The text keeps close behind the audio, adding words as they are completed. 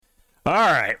All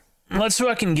right, let's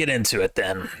fucking get into it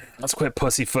then. Let's quit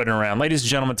pussyfooting around. Ladies and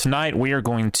gentlemen, tonight we are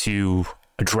going to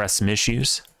address some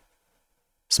issues,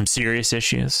 some serious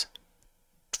issues.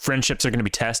 Friendships are going to be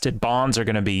tested, bonds are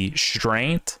going to be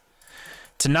strained.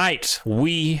 Tonight,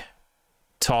 we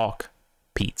talk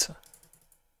pizza.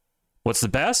 What's the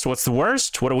best? What's the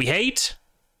worst? What do we hate?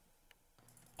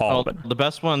 All of it. The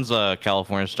best one's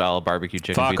California style barbecue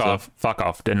chicken pizza. Fuck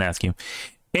off. Didn't ask you.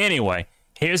 Anyway,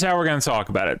 here's how we're going to talk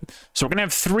about it. So we're going to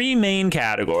have three main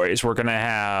categories. We're going to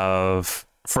have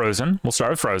frozen. We'll start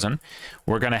with frozen.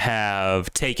 We're going to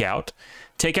have takeout.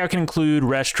 Takeout can include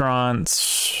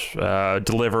restaurants,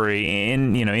 delivery,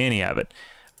 any of it.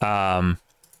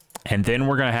 And then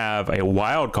we're going to have a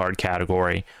wild card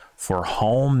category for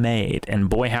homemade. And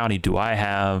boy, howdy, do I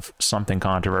have something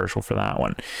controversial for that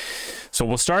one. So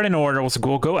we'll start in order.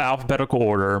 We'll go alphabetical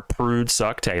order. Prude,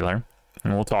 Succ, Taylor.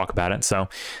 And we'll talk about it. So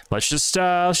let's just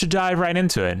dive right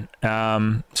into it.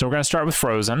 So we're going to start with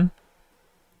frozen.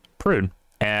 Prude.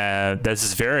 This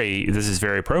is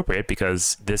very appropriate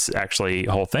because this actually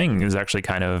whole thing is actually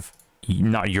kind of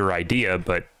not your idea,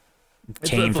 but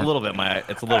it's a little bit my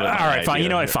all right, fine. You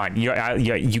know what? Fine.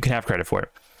 You can have credit for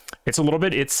it. It's a little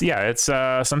bit. It's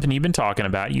something you've been talking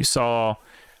about. You saw.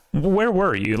 Where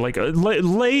were you? Like, build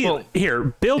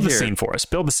the scene for us.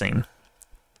 Build the scene.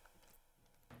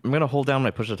 I'm gonna hold down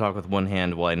my push to talk with one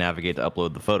hand while I navigate to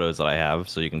upload the photos that I have,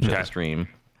 so you can check the stream.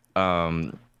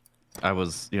 I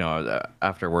was,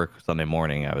 after work Sunday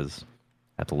morning, I was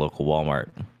at the local Walmart.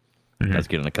 I was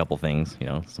getting a couple things,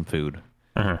 some food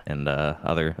and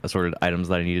other assorted items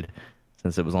that I needed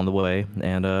since it was on the way.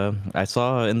 And I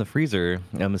saw in the freezer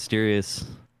a mysterious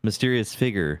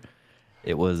figure.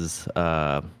 It was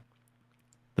the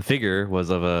figure was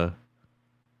of a.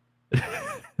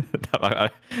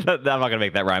 I'm not gonna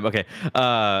make that rhyme. Okay,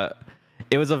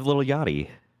 it was of Little Yachty.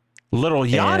 Little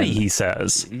Yachty, he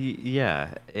says.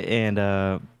 Yeah, and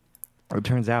it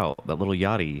turns out that Little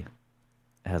Yachty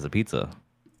has a pizza.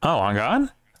 Oh, on God?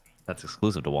 That's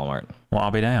exclusive to Walmart. Well,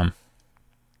 I'll be damned.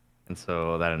 And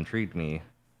so that intrigued me,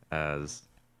 as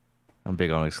I'm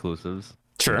big on exclusives.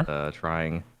 Sure.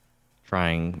 And,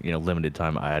 trying limited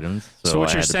time items. So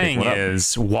what you're saying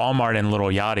is Walmart and Little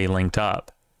Yachty linked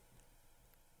up.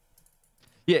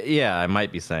 Yeah, I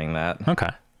might be saying that. Okay.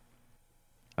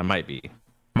 I might be.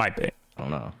 Might be. I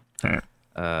don't know.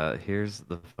 Here's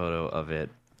the photo of it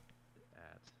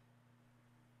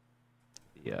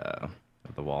at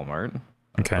the Walmart.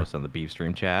 Okay. Post on the beef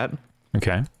stream chat.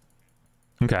 Okay.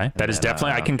 That is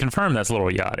definitely. I can confirm that's Little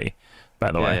Yachty.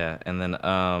 By the way. Yeah. And then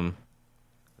let's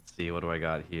see. What do I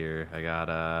got here? I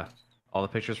got all the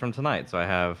pictures from tonight. So I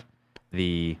have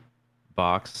the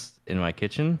box in my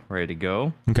kitchen ready to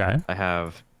go. Okay. I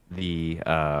have the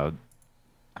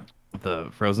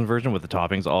frozen version with the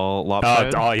toppings all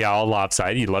lopsided. All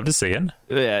lopsided. You'd love to see it.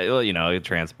 Yeah, well,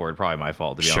 transport, probably my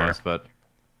fault to be honest, but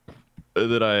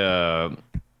then I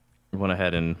went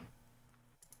ahead and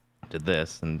did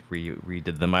this and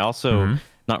redid them. I also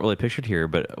not really pictured here,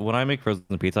 but when I make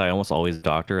frozen pizza, I almost always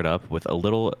doctor it up with a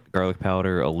little garlic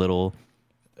powder, a little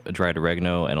dried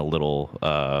oregano, and a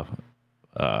little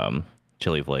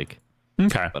chili flake.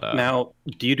 Okay. But, now,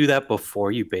 do you do that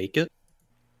before you bake it?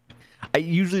 I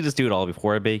usually just do it all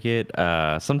before I bake it.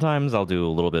 Sometimes I'll do a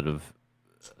little bit of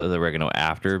the oregano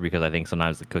after because I think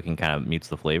sometimes the cooking kind of mutes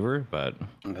the flavor. But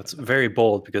that's very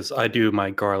bold because I do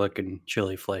my garlic and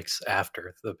chili flakes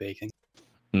after the baking.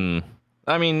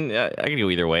 I mean, I can go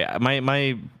either way.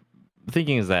 My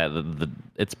thinking is that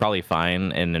it's probably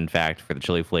fine, and in fact, for the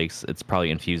chili flakes, it's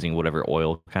probably infusing whatever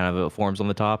oil kind of forms on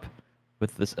the top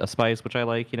with this spice, which I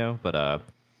like, But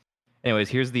anyways,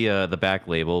 here's the back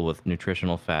label with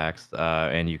nutritional facts,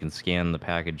 and you can scan the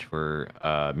package for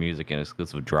music and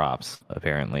exclusive drops.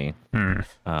 Apparently, kind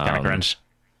of cringe.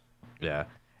 Yeah,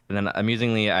 and then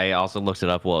amusingly, I also looked it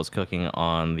up while I was cooking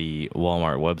on the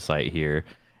Walmart website here,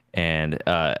 and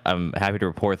I'm happy to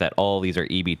report that all these are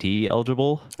EBT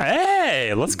eligible.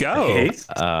 Hey, let's go.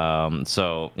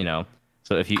 So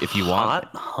if you want hot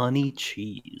honey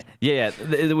cheese,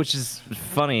 which is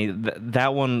funny.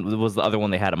 That one was the other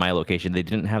one they had at my location. They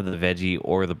didn't have the veggie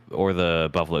or the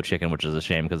buffalo chicken, which is a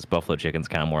shame because buffalo chicken's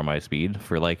kind of more my speed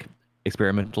for like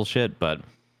experimental shit. But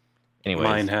anyways,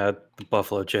 mine had the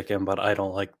buffalo chicken, but I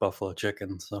don't like buffalo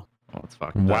chicken, so. Oh, it's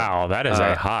fucking wow, that is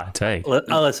a hot take.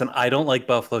 Listen, I don't like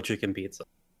buffalo chicken pizza.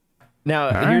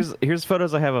 Now, here's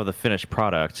photos I have of the finished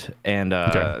product, and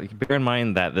bear in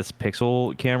mind that this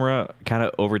Pixel camera kind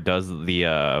of overdoes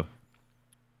the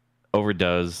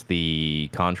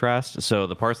contrast. So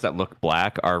the parts that look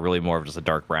black are really more of just a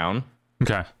dark brown.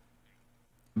 Okay.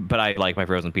 But I like my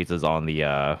frozen pizzas on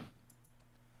the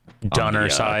Dunner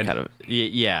side. Kind of,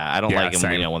 yeah, I don't Yeah, like them,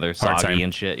 same. you know, when they're Hard soggy same.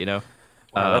 and shit, you know.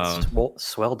 Wow, that's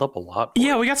swelled up a lot.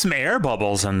 Yeah, we got some air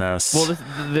bubbles in this. Well,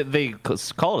 they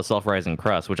call it a self-rising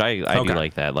crust, which I do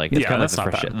like that. Like it's Yeah, kind of that's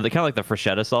like not bad. the kind of like the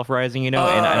Freshetta self-rising, you know.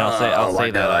 And I'll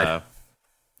say that.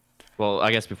 Well,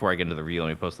 I guess before I get into the review, let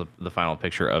me post the final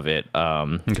picture of it.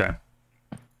 Okay.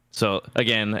 So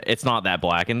again, it's not that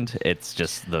blackened. It's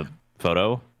just the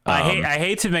photo. I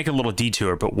hate to make a little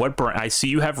detour, but what brand? I see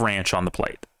you have ranch on the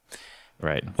plate.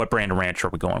 Right. What brand of ranch are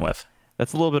we going with?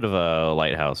 That's a little bit of a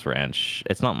lighthouse ranch.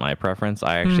 It's not my preference.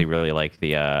 I actually really like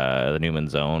the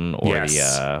Newman's Own or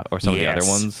or some of the other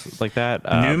ones like that.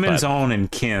 Newman's Own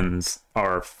and Kin's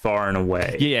are far and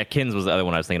away. Yeah, Kin's was the other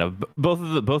one I was thinking of. Both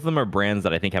of them are brands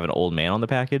that I think have an old man on the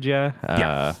package.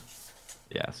 Yeah.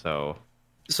 So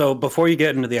before you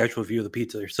get into the actual view of the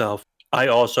pizza yourself, I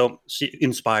also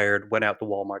went out to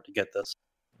Walmart to get this.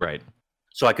 Right.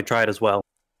 So I could try it as well.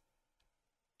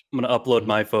 I'm going to upload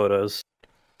my photos.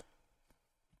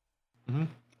 Mm-hmm.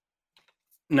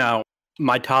 Now,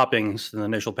 my toppings in the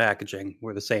initial packaging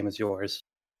were the same as yours,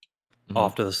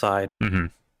 off to the side. Mm-hmm.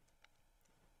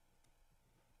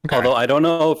 Okay. Although I don't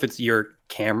know if it's your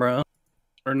camera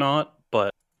or not,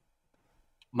 but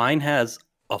mine has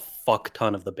a fuck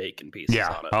ton of the bacon pieces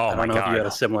on it. Oh, I don't know if you had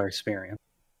a similar experience.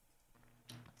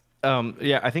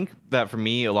 Yeah, I think that for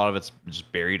me, a lot of it's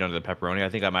just buried under the pepperoni. I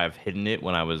think I might have hidden it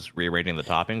when I was rearranging the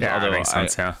toppings. Yeah, although that makes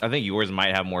sense, I think yours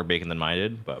might have more bacon than mine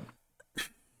did, but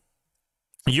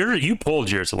you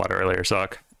pulled yours a lot earlier,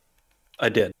 Succ. I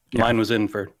did. Yeah. Mine was in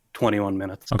for 21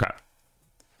 minutes. Okay.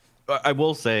 I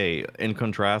will say, in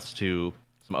contrast to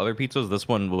some other pizzas, this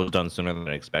one was done sooner than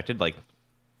I expected. Like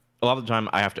a lot of the time,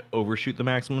 I have to overshoot the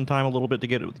maximum time a little bit to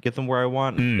get them where I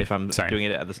want if I'm doing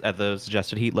it at the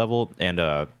suggested heat level.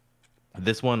 And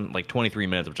this one, like 23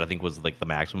 minutes, which I think was like the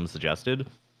maximum suggested.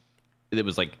 It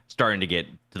was like starting to get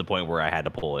to the point where I had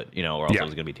to pull it, you know, or else it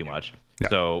was going to be too much. Yeah.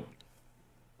 So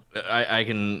I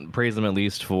can praise them at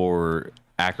least for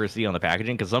accuracy on the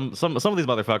packaging, because some of these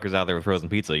motherfuckers out there with frozen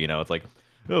pizza, you know, it's like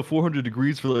 400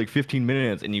 degrees for like 15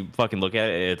 minutes, and you fucking look at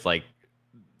it, it's like,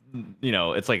 you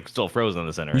know, it's like still frozen in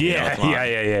the center. Yeah, you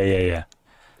know, yeah.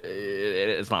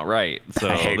 It's not right. So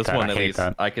this one, at least,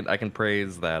 I can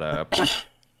praise that.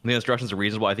 The instructions are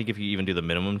reasonable. I think if you even do the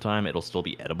minimum time, it'll still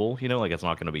be edible. You know, like it's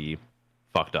not going to be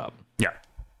fucked up. Yeah.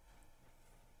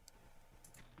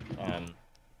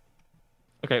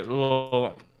 Okay.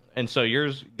 Well, and so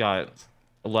yours got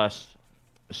less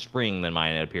spring than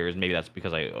mine, it appears. Maybe that's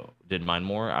because I did mine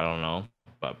more. I don't know,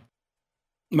 but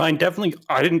mine definitely.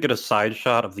 I didn't get a side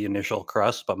shot of the initial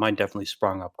crust, but mine definitely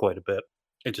sprung up quite a bit.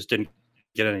 It just didn't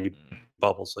get any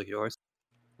bubbles like yours.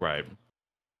 Right.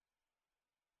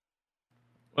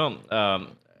 Well,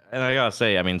 and I gotta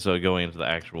say, I mean, so going into the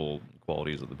actual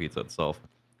qualities of the pizza itself,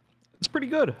 it's pretty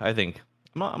good. I think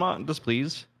I'm not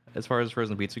displeased as far as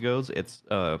frozen pizza goes. It's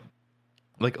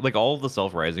like all of the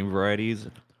self-rising varieties,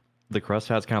 the crust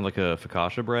has kind of like a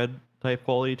focaccia bread type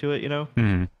quality to it, you know.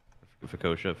 Mm-hmm.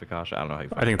 Focaccia. I don't know how you.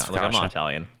 I think it's focaccia. Like, I'm not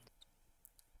Italian.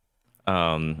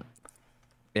 And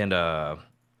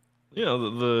you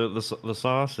know, the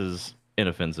sauce is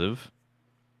inoffensive.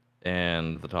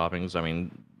 And the toppings, I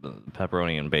mean, the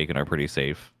pepperoni and bacon are pretty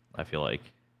safe. I feel like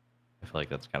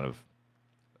that's kind of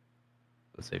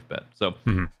a safe bet. So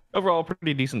overall,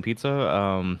 pretty decent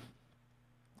pizza.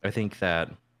 I think that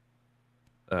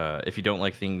if you don't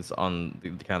like things on the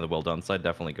kind of the well done side,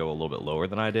 definitely go a little bit lower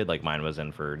than I did. Like mine was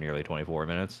in for nearly 24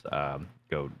 minutes.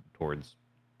 Go towards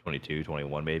 22,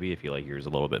 21 maybe if you like yours a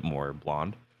little bit more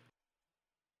blonde.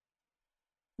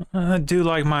 I do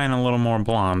like mine a little more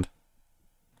blonde.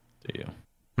 Do you?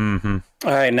 Mm-hmm.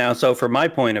 All right, now, so from my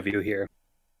point of view here,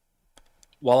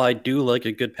 while I do like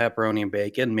a good pepperoni and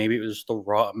bacon, maybe it was just the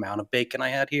raw amount of bacon I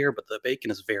had here, but the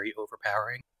bacon is very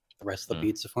overpowering the rest of the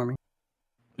pizza for me.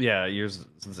 Yeah, yours,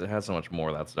 since it has so much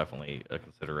more, that's definitely a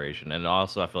consideration. And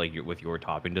also, I feel like with your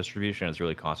topping distribution, it's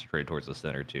really concentrated towards the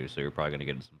center too. So you're probably going to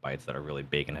get some bites that are really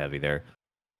bacon heavy there.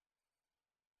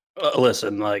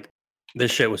 Listen, like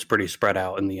this shit was pretty spread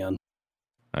out in the end.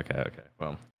 Okay.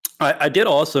 Well, I did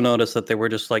also notice that there were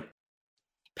just like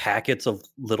packets of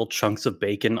little chunks of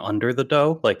bacon under the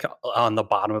dough, like on the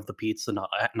bottom of the pizza,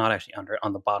 not actually under it,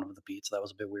 on the bottom of the pizza. That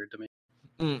was a bit weird to me.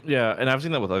 Yeah, and I've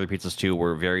seen that with other pizzas too,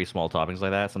 where very small toppings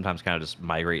like that sometimes kind of just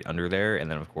migrate under there,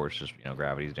 and then of course just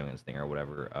gravity's doing its thing or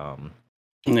whatever.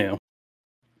 Yeah,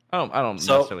 I don't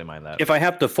necessarily mind that. If I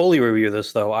have to fully review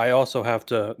this though, I also have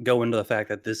to go into the fact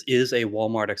that this is a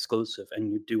Walmart exclusive,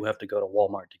 and you do have to go to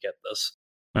Walmart to get this.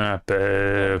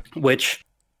 Boo. Which,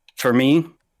 for me,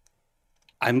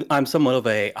 I'm somewhat of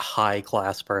a high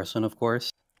class person, of course,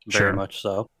 very much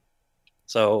so.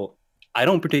 So I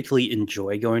don't particularly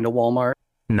enjoy going to Walmart.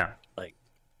 No. Like,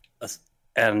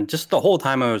 and just the whole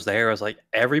time I was there, I was like,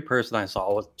 every person I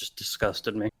saw was just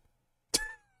disgusted me.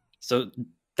 So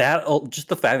that just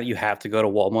the fact that you have to go to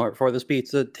Walmart for this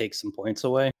pizza takes some points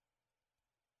away.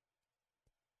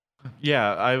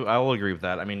 Yeah, I will agree with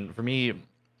that. I mean, for me,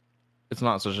 it's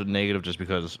not such a negative just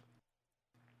because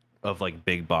of like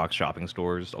big box shopping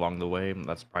stores along the way.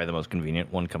 That's probably the most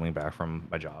convenient one coming back from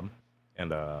my job,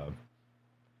 and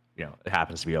you know, it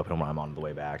happens to be open when I'm on the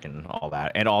way back and all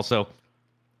that. And also,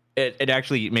 it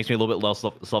actually makes me a little bit less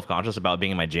self-conscious about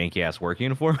being in my janky ass work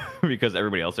uniform because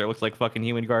everybody else there looks like fucking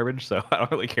human garbage. So I don't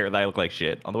really care that I look like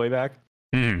shit on the way back.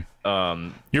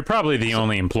 You're probably the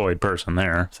only employed person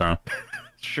there, so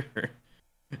sure.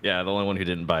 Yeah, the only one who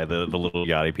didn't buy the little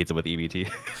Yachty pizza with EBT.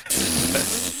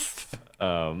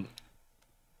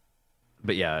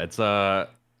 But yeah, it's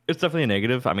definitely a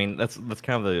negative. I mean, that's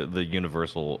kind of the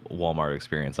universal Walmart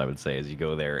experience, I would say, is you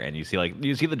go there and you see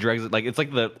the dregs, like it's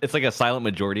like a silent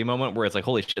majority moment where it's like,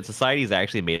 holy shit, society is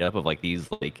actually made up of like these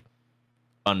like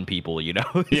unpeople, you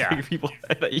know? Yeah. Like, people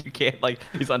that you can't, like,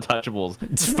 these untouchables.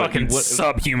 It's fucking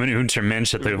subhuman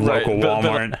Untermensch at the Right, local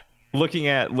Walmart. Looking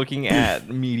at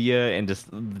media and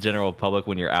just the general public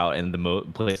when you're out in the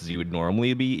places you would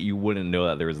normally be, you wouldn't know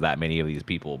that there was that many of these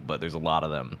people, but there's a lot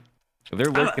of them. They're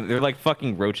lurking, they're like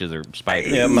fucking roaches or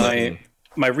spiders. Yeah,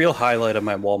 my real highlight of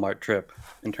my Walmart trip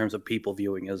in terms of people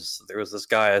viewing is there was this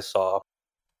guy I saw,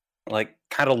 like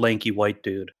kind of lanky white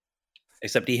dude,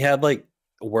 except he had like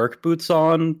work boots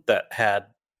on that had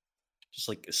just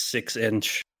like a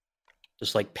 6-inch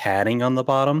just like padding on the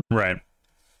bottom. Right.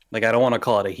 Like, I don't want to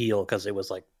call it a heel because it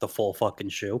was like the full fucking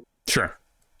shoe. Sure.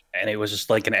 And it was just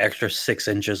like an extra 6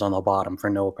 inches on the bottom for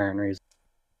no apparent reason.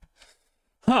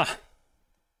 Huh.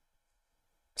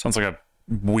 Sounds like a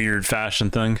weird fashion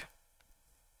thing.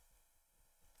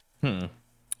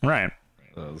 Right.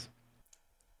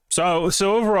 So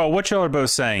overall, what y'all are both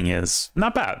saying is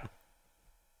not bad.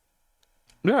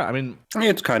 Yeah, I mean,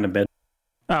 It's kind of mid.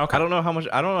 Oh, okay. I don't know how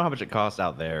much it costs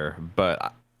out there,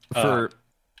 but for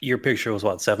Your picture was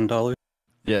what, $7?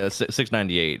 yeah,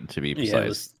 $6.98 to be precise. Yeah, it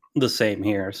was the same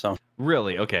here. So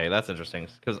Really? Okay, that's interesting.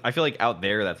 Because I feel like out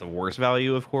there, that's a worse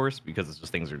value, of course, because it's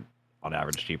just things are on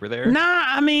average cheaper there. Nah,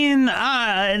 I mean,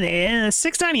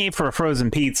 $6.98 for a frozen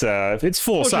pizza. If it's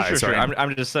full size, sure. right?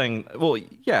 I'm just saying. Well,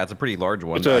 yeah, it's a pretty large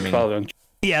one. it's I a mean, 12-inch.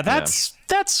 Yeah, that's.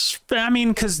 I mean,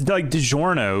 because like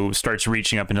DiGiorno starts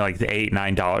reaching up into like the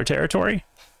 $8-9 territory.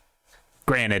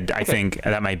 Granted, I think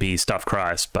that might be stuffed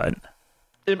crust, but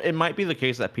it might be the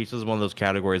case that pizza is one of those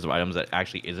categories of items that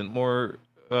actually isn't more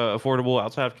affordable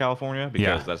outside of California,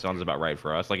 because that sounds about right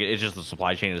for us. Like, it's just the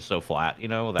supply chain is so flat, you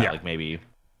know, that like maybe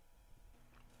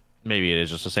it is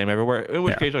just the same everywhere. In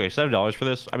which case, okay, $7 for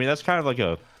this. I mean, that's kind of like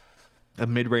a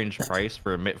mid-range price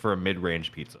for a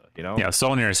mid-range pizza, you know? yeah,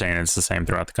 Solnier is saying it's the same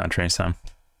throughout the country, so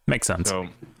makes sense. So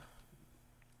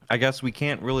I guess we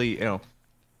can't really, you know,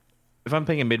 if I'm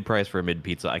paying a mid-price for a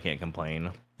mid-pizza, I can't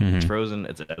complain. It's frozen,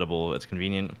 it's edible, it's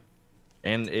convenient,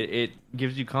 and it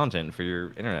gives you content for your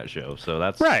internet show. So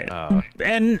that's right.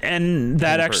 And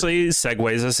that actually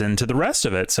segues us into the rest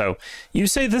of it. So you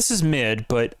say this is mid,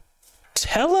 but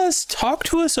talk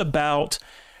to us about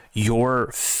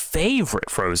your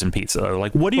favorite frozen pizza.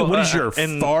 Like, what is your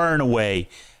far and away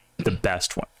the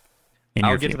best one?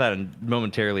 I'll get to that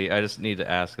momentarily. I just need to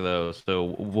ask though. So,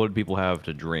 what do people have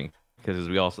to drink? Because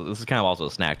this is kind of also a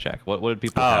snack check. What did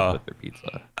people have with their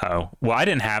pizza? Oh, well, I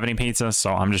didn't have any pizza,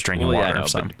 so I'm just drinking water. Yeah,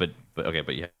 so.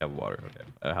 but you have water. Okay.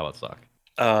 How about Succ?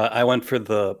 I went for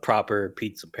the proper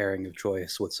pizza pairing of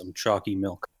choice with some chalky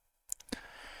milk.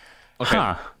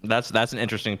 Okay, that's an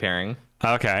interesting pairing.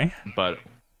 Okay, but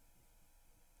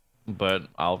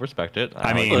I'll respect it.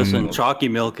 I mean, listen, chalky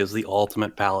milk is the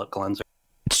ultimate palate cleanser.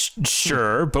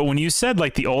 Sure, but when you said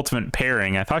like the ultimate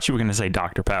pairing, I thought you were going to say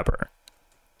Dr. Pepper.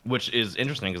 Which is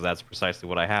interesting because that's precisely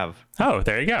what I have. Oh,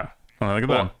 there you go. Well, look at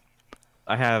that.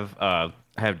 I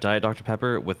have Diet Dr.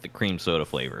 Pepper with the cream soda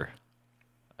flavor.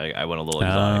 I went a little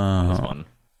exotic on this one.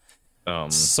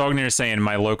 Sognir saying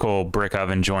my local brick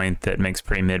oven joint that makes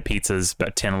pre-mid pizzas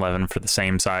about 10-11 for the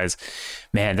same size.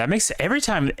 Man, that makes every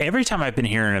time I've been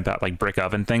hearing about like brick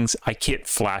oven things, I get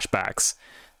flashbacks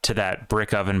to that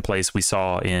brick oven place we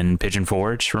saw in Pigeon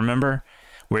Forge, remember?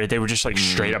 Where they were just like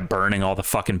straight up burning all the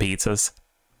fucking pizzas.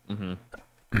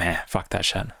 Man, fuck that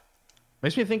shit.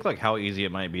 Makes me think like how easy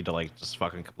it might be to like just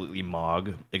fucking completely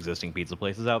mog existing pizza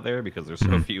places out there because there's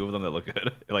so few of them that look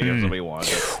good. Like if somebody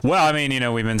wants it. Well, I mean, you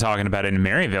know, we've been talking about it in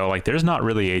Maryville. Like there's not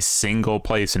really a single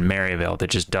place in Maryville that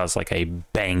just does like a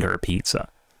banger pizza.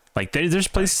 Like there's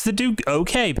places that do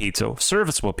okay pizza,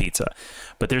 serviceable pizza,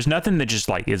 but there's nothing that just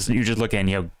like is, you just look and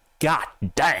you know, God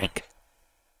dang.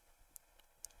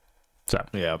 So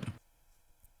Yeah.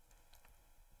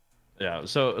 Yeah.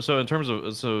 So in terms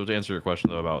of to answer your question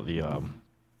though about the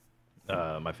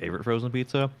my favorite frozen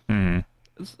pizza,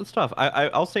 it's tough.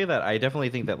 I'll say that I definitely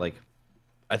think that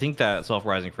I think that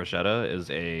self-rising freschetta is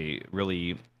a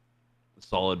really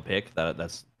solid pick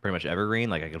that's pretty much evergreen.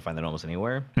 Like I can find that almost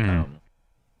anywhere.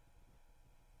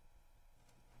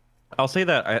 I'll say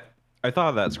that I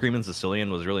thought that Screamin'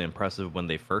 Sicilian was really impressive when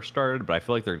they first started, but I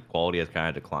feel like their quality has kind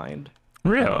of declined.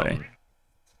 really,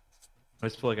 I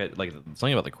just feel like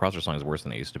something about the crusher song is worse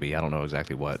than it used to be. I don't know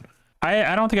exactly what.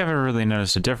 I don't think I've ever really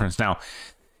noticed a difference. Now,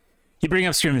 you bring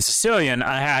up Screaming Sicilian.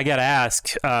 I gotta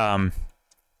ask, have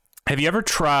you ever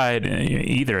tried,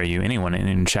 either of you, anyone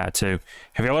in chat too,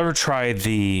 have you all ever tried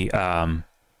the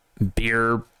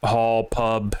beer hall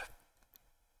pub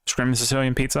Screaming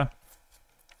Sicilian pizza?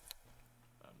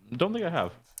 Don't think I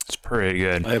have. It's pretty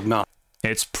good. I have not.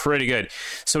 It's pretty good.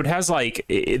 So it has like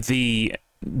the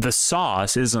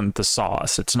sauce isn't the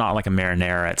sauce. It's not like a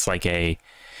marinara. It's like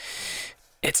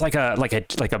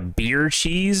a beer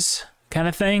cheese kind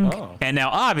of thing. Oh. And now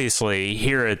obviously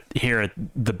here at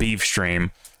the beef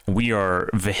stream, we are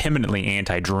vehemently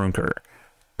anti-drunker,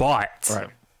 but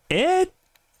it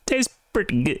tastes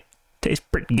pretty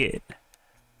good.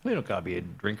 We don't gotta be a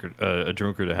drinker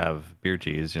to have beer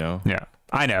cheese, you know. Yeah,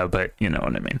 I know, but you know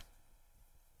what I mean.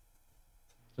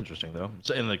 Interesting though.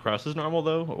 So, and the crust is normal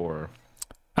though, or?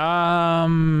 Yeah,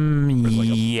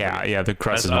 the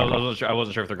crust is normal. I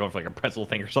wasn't sure if they're going for like a pretzel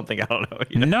thing or something. I don't know.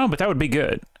 You know? No, but that would be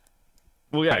good.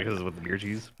 Well, yeah, because with the beer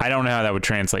cheese. I don't know how that would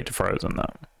translate to frozen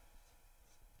though.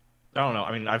 I don't know.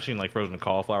 I mean, I've seen like frozen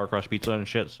cauliflower crust pizza and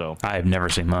shit. So I've never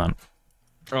seen that.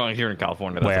 Oh, here in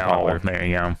California, that's popular. There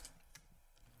you go.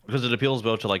 Because it appeals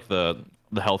both to like the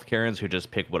health Karens who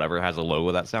just pick whatever has a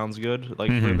logo that sounds good,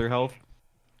 like for their health,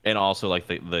 and also like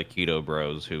the keto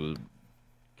bros who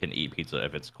can eat pizza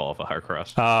if it's cauliflower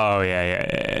crust. Oh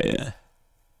yeah.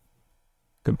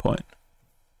 Good point.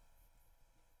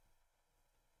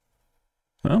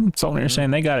 Well, it's only you're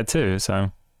saying they got it too,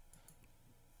 so.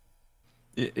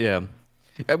 Yeah,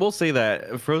 I will say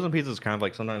that frozen pizza is kind of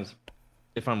like sometimes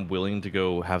if I'm willing to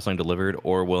go have something delivered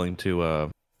or willing to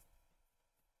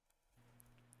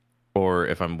or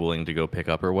if I'm willing to go pick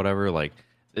up or whatever, like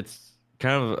it's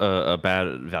kind of a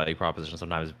bad value proposition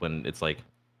sometimes when it's like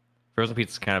frozen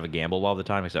pizza is kind of a gamble a lot of the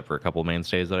time, except for a couple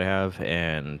mainstays that I have,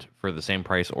 and for the same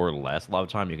price or less a lot of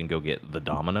the time you can go get the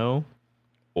Domino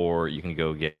or you can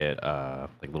go get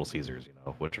like Little Caesars, you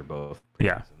know, which are both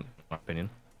decent, in my opinion.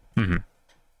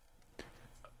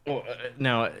 Well,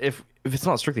 now if it's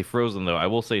not strictly frozen though, I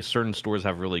will say certain stores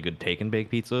have really good take and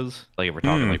bake pizzas. Like if we're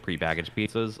talking like prepackaged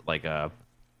pizzas, like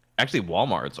actually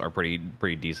Walmart's are pretty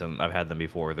decent. I've had them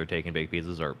before. Their take and bake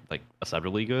pizzas are like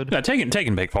acceptably good. Yeah, take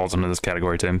and bake falls into this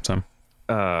category too. So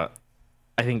I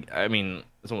mean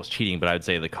it's almost cheating, but I'd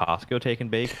say the Costco take and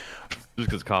bake, just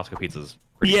because Costco pizza's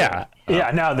yeah,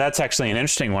 no, that's actually an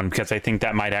interesting one because I think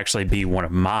that might actually be one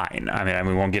of mine. I mean,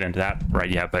 we won't get into that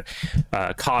right yet, but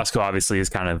Costco obviously is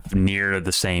kind of near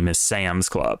the same as Sam's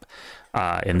Club,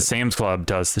 and Sam's Club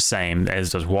does the same as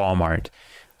does Walmart.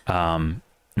 And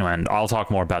I'll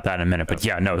talk more about that in a minute. But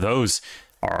yeah, no, those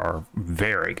are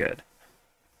very good.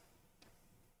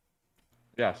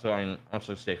 Yeah, so I'm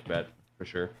also safe bet for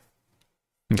sure.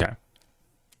 Okay.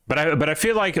 But I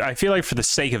feel like for the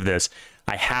sake of this,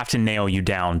 I have to nail you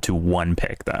down to one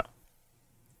pick though.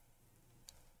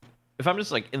 If I'm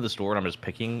just like in the store and I'm just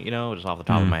picking, you know, just off the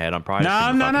top of my head, I'm probably No.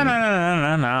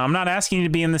 I'm not asking you to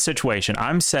be in this situation.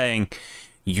 I'm saying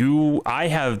the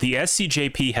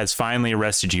SCJP has finally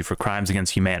arrested you for crimes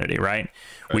against humanity, right?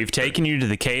 We've taken you to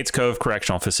the Cades Cove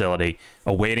Correctional Facility,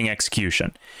 awaiting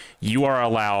execution. You are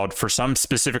allowed, for some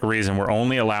specific reason, we're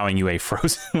only allowing you a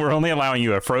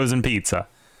frozen pizza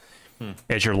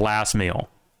as your last meal.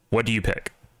 What do you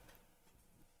pick?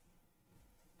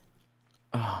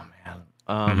 Oh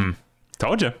man,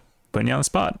 Told you, putting you on the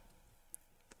spot.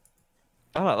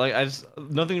 I don't know, like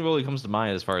nothing really comes to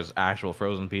mind as far as actual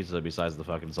frozen pizza besides the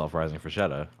fucking self-rising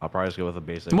freschetta. I'll probably just go with a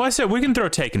basic. Well, I said we can throw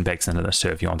take and bakes into this too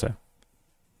if you want to.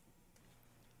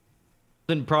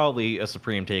 Then probably a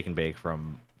supreme take and bake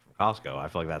from Costco. I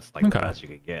feel like that's like the best you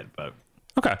could get, but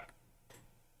okay.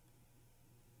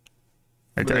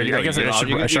 I guess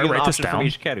I should write this down. From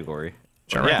each category.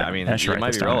 Yeah, I mean, it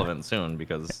might be relevant soon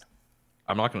because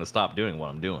I'm not going to stop doing what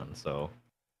I'm doing. So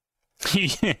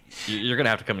you're going to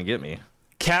have to come and get me.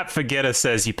 Cap Fagetta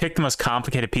says you pick the most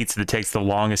complicated pizza that takes the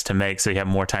longest to make, so you have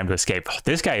more time to escape.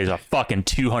 This guy is a fucking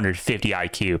 250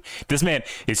 IQ. This man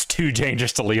is too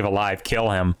dangerous to leave alive. Kill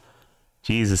him.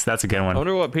 Jesus, that's a good one. I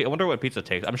wonder what pizza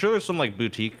takes. I'm sure there's some like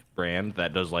boutique brand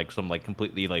that does like some like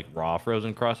completely like raw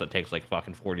frozen crust that takes like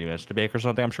fucking 40 minutes to bake or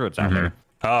something. I'm sure it's out there.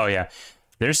 Oh yeah,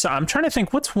 I'm trying to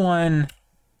think what's one.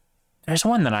 There's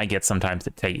one that I get sometimes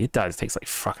that it takes like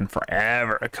fucking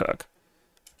forever to cook.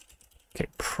 Okay,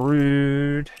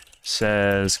 Prude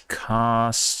says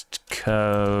Costco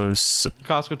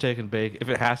take and bake. If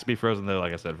it has to be frozen though,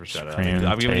 like I said, for Shadow,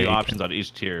 I'm giving you options on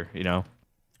each tier. You know,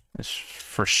 it's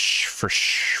for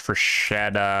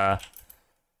Shadow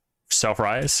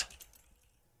self-rise.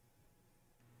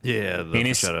 Yeah.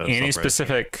 Any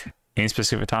specific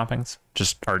toppings?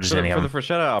 Just any of them? For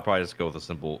Shadow, I'll probably just go with a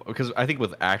simple, because I think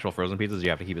with actual frozen pizzas you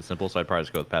have to keep it simple. So I'd probably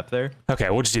just go with pep there. Okay,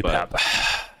 we'll just do pep.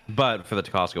 But for the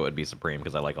Costco, it'd be supreme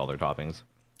because I like all their toppings.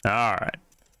 All right.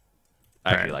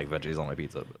 I actually like veggies on my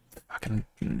pizza. But... Fucking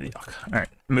yuck. All right,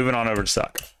 moving on over to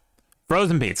Succ.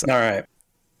 Frozen pizza. All right.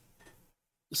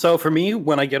 So for me,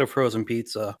 when I get a frozen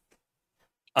pizza,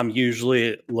 I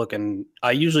usually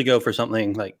go for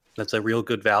something like that's a real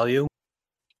good value,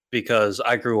 because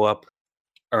I grew up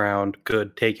around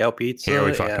good takeout pizza,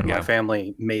 and my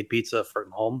family made pizza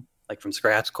from home, like from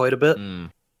scratch, quite a bit.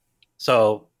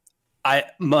 So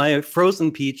my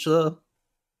frozen pizza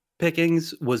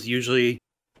pickings was usually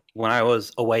when I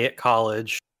was away at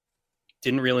college.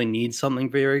 Didn't really need something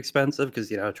very expensive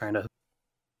because, trying to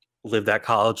live that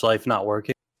college life, not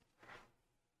working.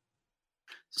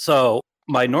 So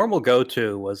my normal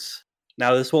go-to was,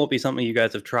 now this won't be something you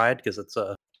guys have tried because it's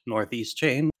a Northeast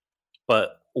chain,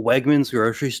 but Wegmans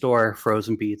grocery store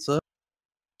frozen pizza.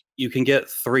 You can get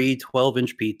 3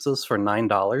 12-inch pizzas for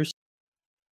 $9.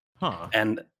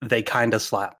 And they kind of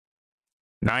slap.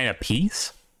 9 a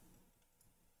piece?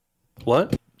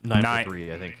 What? 9 for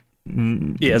 3, I think.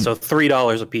 Yeah, so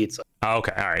 $3 a pizza. Oh,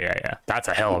 okay, all right, yeah. That's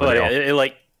a hell of a deal.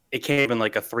 It came in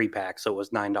like a 3-pack, so it was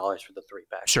 $9 for the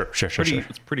 3-pack. Sure.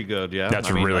 It's pretty good, yeah. That's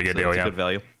a really good deal, yeah. Good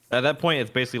value. At that point, it's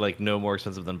basically like no more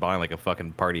expensive than buying like a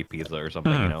fucking party pizza or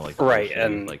something, like right,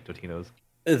 and like Totino's.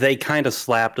 They kind of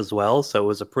slapped as well, so it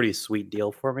was a pretty sweet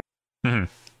deal for me.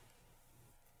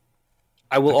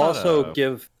 I will also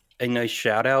give a nice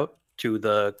shout out to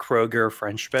the Kroger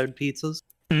French bread pizzas.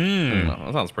 That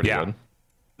sounds pretty good.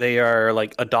 They are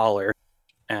like $1,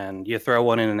 and you throw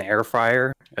one in an air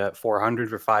fryer at 400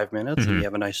 for 5 minutes, and you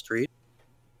have a nice treat.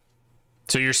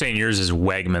 So you're saying yours is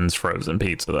Wegmans frozen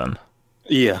pizza then?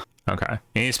 Yeah. Okay.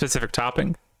 Any specific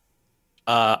topping?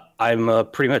 I'm a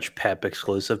pretty much Pep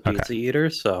exclusive pizza eater,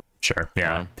 so sure.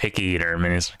 Yeah, picky eater in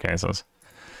many cases.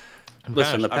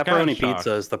 Listen, the pepperoni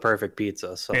pizza is the perfect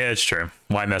pizza. So yeah, it's true.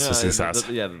 Why mess with success?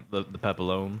 The pep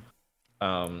alone.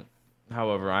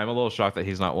 However, I'm a little shocked that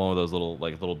he's not one of those little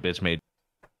bitch made,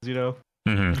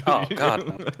 Oh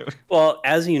God. Well,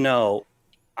 as you know,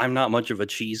 I'm not much of a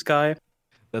cheese guy.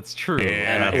 That's true.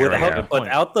 Yeah, and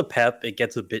without the pep, it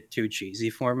gets a bit too cheesy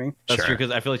for me. That's true,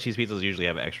 because I feel like cheese pizzas usually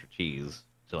have extra cheese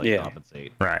to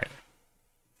compensate. Right.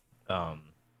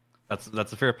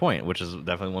 That's a fair point, which is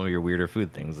definitely one of your weirder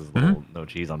food things, is the whole no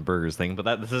cheese on burgers thing.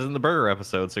 But this isn't the burger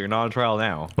episode, so you're not on trial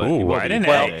now. But I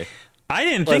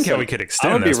didn't think that we could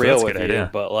extend I'm this. Be real with you,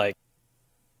 but like,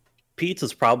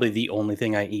 pizza's probably the only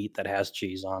thing I eat that has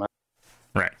cheese on it.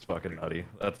 Right, it's fucking nutty.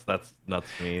 That's nuts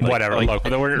to me. Whatever.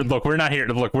 We're not here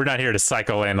to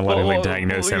psychoanalytically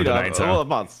diagnose him tonight. So. Well, I'm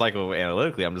not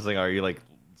psychoanalytically. I'm just saying, are you like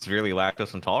severely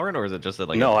lactose intolerant, or is it just a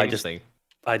thing?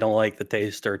 I don't like the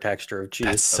taste or texture of cheese.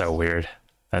 That's so weird.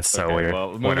 That's so weird.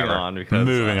 Well, moving on. Because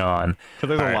there's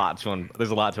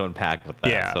a lot to unpack with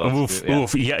that. Yeah.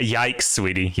 Yikes,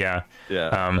 sweetie. Yeah.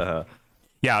 Yeah.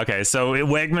 Yeah, okay. So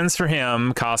Wegmans for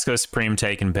him, Costco Supreme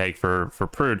Take and Bake for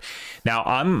Prude. Now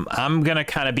I'm gonna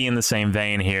kind of be in the same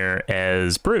vein here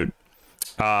as Prude.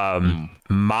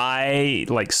 My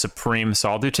Supreme,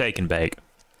 so I'll do Take and Bake,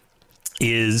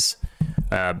 is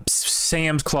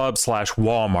Sam's Club /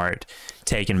 Walmart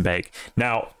Take and Bake.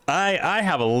 Now I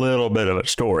have a little bit of a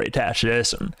story attached to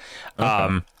this one.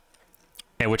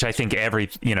 And which I think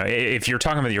if you're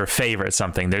talking about your favorite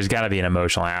something, there's got to be an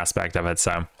emotional aspect of it.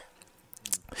 So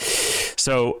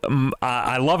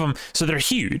I love them. So they're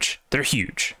huge. They're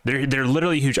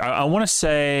literally huge. I want to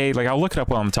say, I'll look it up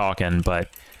while I'm talking, but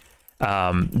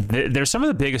they're some of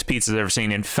the biggest pizzas I've ever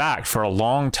seen. In fact, for a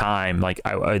long time,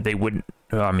 they wouldn't.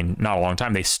 I mean, not a long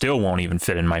time. They still won't even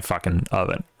fit in my fucking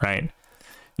oven, right?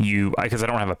 Because I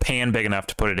don't have a pan big enough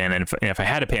to put it in, and if I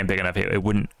had a pan big enough, it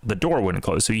wouldn't. The door wouldn't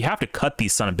close. So you have to cut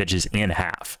these son of bitches in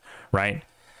half, right?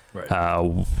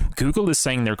 Right. Google is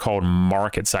saying they're called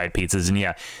market side pizzas,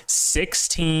 and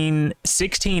 16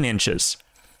 inches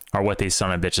are what these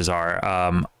son of bitches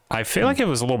are. I feel like it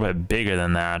was a little bit bigger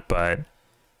than that, but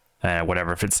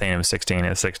whatever. If it's saying it was 16,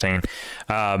 it's 16.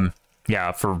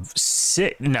 Yeah, for it's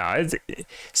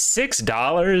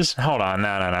 $6. Hold on,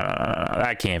 no,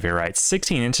 that can't be right.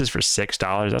 16 inches for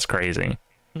 $6. That's crazy.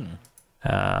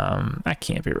 That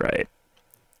can't be right.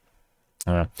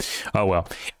 Oh well.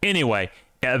 Anyway,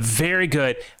 very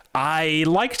good. I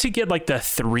like to get like the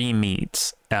 3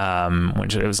 meats,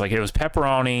 which it was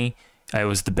pepperoni, it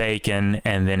was the bacon,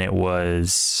 and then it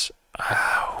was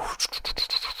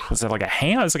it like a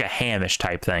ham? It was like a hamish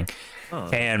type thing. Oh,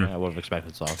 and I would have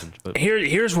expected sausage, but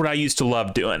here's what I used to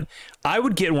love doing. I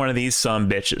would get one of these some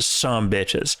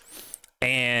bitches,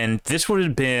 and this would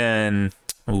have been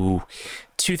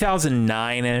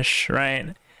 2009-ish,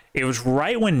 right? It was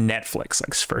right when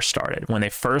Netflix first started, when they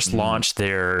first launched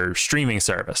their streaming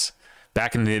service.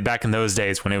 Back in those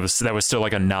days when that was still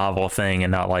like a novel thing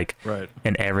and not like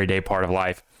an everyday part of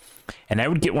life. And I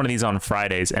would get one of these on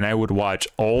Fridays, and I would watch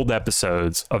old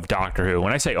episodes of Doctor Who.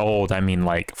 When I say old, I mean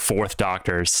like Fourth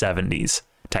Doctor 70s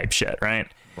type shit, right?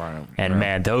 Right. And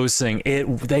man, those things,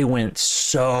 they went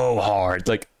so hard,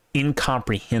 like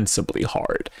incomprehensibly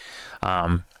hard.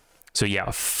 So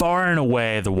yeah, far and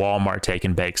away the Walmart take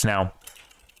and bakes. Now,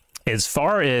 as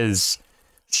far as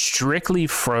strictly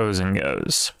frozen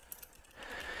goes,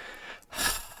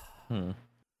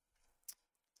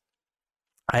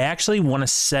 I actually want to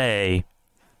say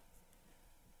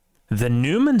the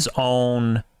Newman's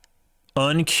Own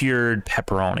uncured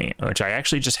pepperoni, which I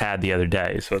actually just had the other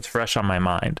day, so it's fresh on my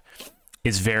mind,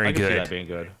 is very good. I can see that being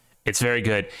good. It's very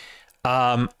good.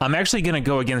 I'm actually going to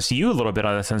go against you a little bit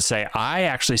on this and say I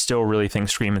actually still really think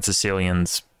Screamin'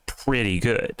 Sicilian's pretty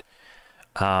good.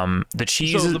 The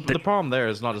cheese. So the problem there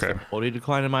is not just the quality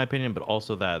decline, in my opinion, but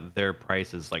also that their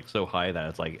price is like so high that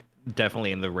it's like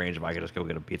definitely in the range of I could just go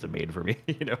get a pizza made for me.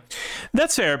 You know,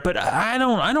 that's fair, but I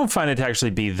don't find it to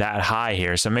actually be that high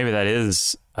here. So maybe that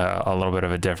is a little bit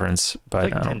of a difference. But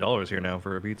it's like $10 here now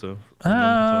for a pizza.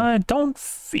 I don't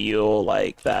feel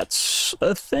like that's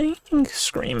a thing.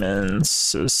 Screamin'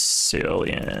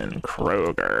 Sicilian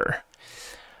Kroger.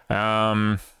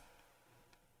 It'll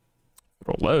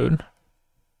load.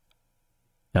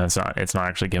 No, it's not. It's not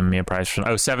actually giving me a price for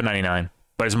 $7.99,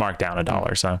 but it's marked down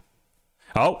 $1. So,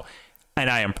 and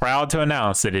I am proud to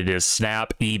announce that it is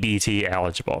SNAP EBT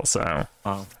eligible. So,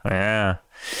 yeah,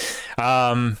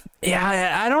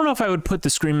 I don't know if I would put the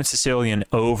Screamin' Sicilian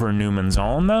over Newman's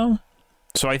Own though.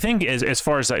 So I think as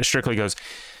far as that strictly goes,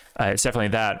 it's definitely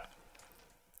that.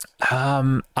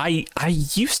 I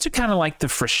used to kind of like the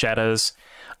Freschettas.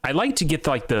 I like to get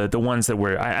like the ones that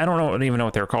were I don't even know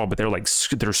what they're called, but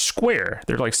they're square.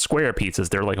 They're like square pizzas.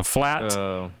 They're like a flat.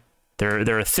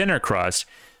 They're a thinner crust,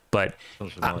 but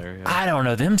I don't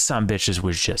know. Them some bitches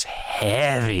was just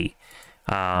heavy.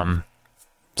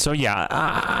 So yeah,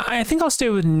 I think I'll stay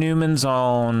with Newman's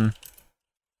Own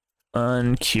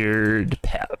uncured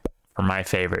pep for my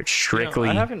favorite. Strictly,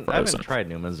 I haven't tried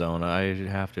Newman's Own. I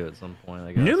have to at some point,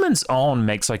 I guess. Newman's Own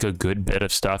makes like a good bit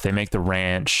of stuff. They make the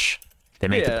ranch. They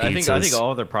make the pizzas. I think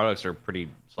all of their products are pretty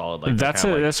solid. Like that's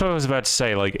what I was about to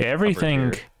say. Like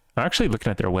everything. I'm actually looking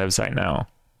at their website now.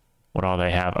 What all they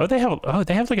have? They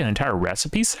have like an entire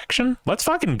recipe section. Let's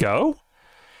fucking go.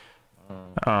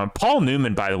 Paul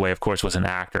Newman, by the way, of course, was an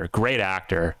actor, great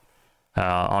actor.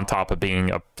 On top of being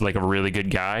a really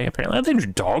good guy, apparently they do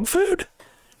dog food.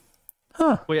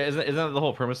 Huh. Well, yeah, isn't that the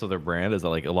whole premise of their brand? Is that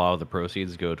like a lot of the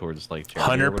proceeds go towards like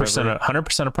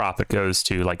 100% of profit goes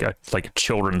to like a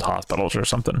children's hospitals or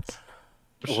something.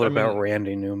 What about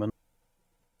Randy Newman?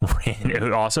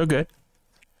 Also good.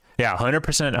 Yeah,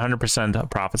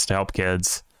 100% profits to help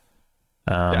kids.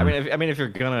 I mean, if you're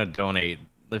gonna donate,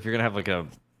 if you're gonna have like a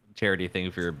charity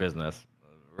thing for your business,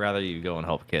 rather you go and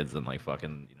help kids than like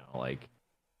fucking like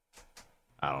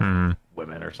I don't know,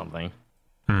 women or something.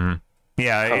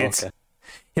 Yeah,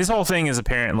 his whole thing is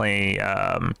apparently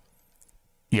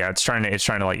it's trying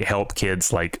to like help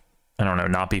kids, like I don't know,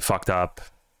 not be fucked up,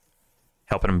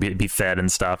 helping them be fed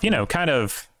and stuff, kind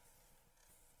of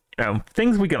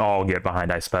things we can all get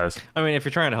behind, I suppose. I mean, if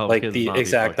you're trying to help like kids the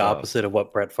exact opposite of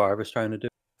what Brett Favre is trying to do.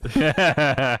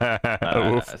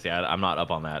 See, I'm not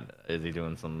up on that. Is he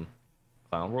doing some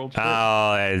Clown World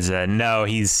shit? No,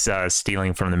 he's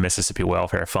stealing from the Mississippi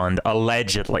Welfare Fund,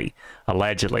 allegedly.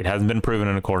 It hasn't been proven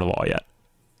in a court of law yet.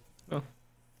 Oh,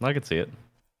 I could see it.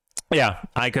 Yeah,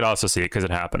 I could also see it because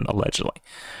it happened allegedly.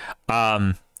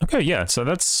 Okay, yeah, so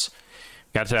that's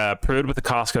got Prude with the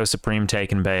Costco Supreme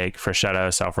Take and Bake,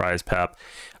 Freschetta, Self-Rise Pep.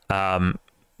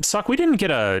 Suck, we didn't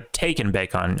get a take and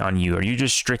bake on you. Are you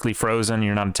just strictly frozen?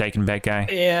 You're not a take and bake guy?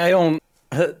 Yeah, I don't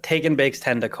take and bakes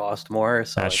tend to cost more,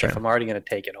 so That's like, true. if I'm already gonna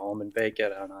take it home and bake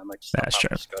it, I don't know. I might just That's true.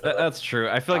 Just go to That's true.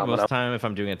 I feel like most Domino. of the time if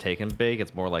I'm doing a take and bake,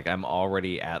 it's more like I'm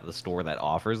already at the store that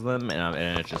offers them,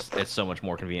 and it's so much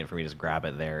more convenient for me to just grab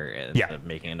it there instead of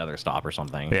making another stop or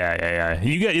something. Yeah.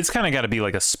 It's kind of got to be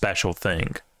like a special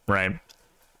thing, right?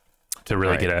 To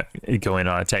really go in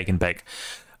on a take and bake.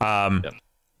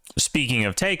 Speaking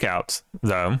of takeouts,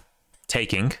 though,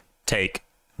 take.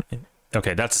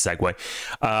 Okay, that's a segue.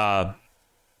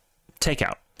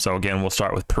 Takeout. So again, we'll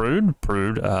start with Prude.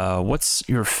 Prude, what's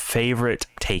your favorite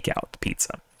takeout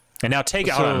pizza? And now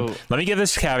takeout. Let me give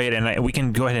this caveat, and we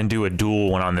can go ahead and do a dual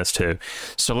one on this too.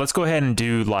 So let's go ahead and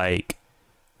do to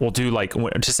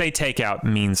say takeout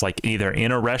means like either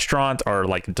in a restaurant or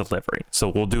like delivery. So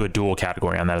we'll do a dual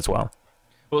category on that as well.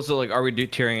 Well, so like, are we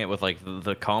tiering it with like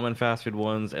the common fast food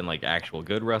ones and like actual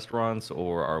good restaurants,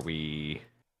 or are we?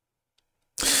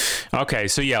 Okay,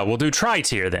 so yeah, we'll do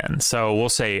tri-tier then. So we'll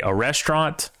say a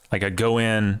restaurant, like a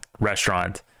go-in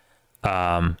restaurant,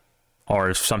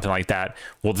 or something like that.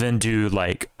 We'll then do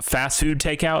like fast food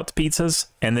takeout pizzas,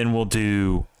 and then we'll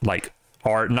do like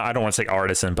I don't want to say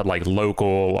artisan, but like local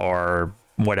or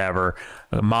whatever,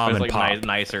 mom and like pop,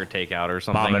 nicer takeout or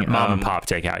something. Mom and pop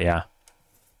takeout, yeah.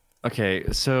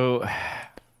 Okay, so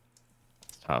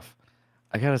it's tough.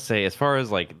 I gotta say, as far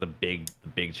as like the big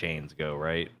chains go,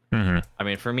 right? Mm-hmm. I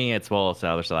mean, for me, it's well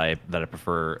established that I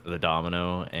prefer the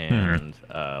Domino and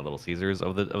Little Caesars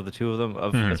of the two of them.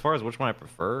 As far as which one I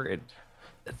prefer, it's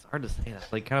hard to say.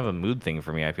 That's like kind of a mood thing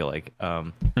for me. I feel like.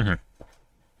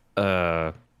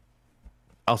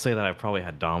 I'll say that I've probably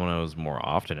had Domino's more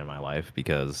often in my life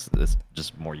because it's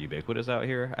just more ubiquitous out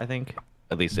here. I think,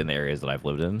 at least in the areas that I've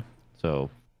lived in.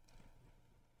 So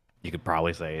you could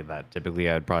probably say that typically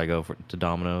I'd probably go to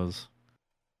Domino's.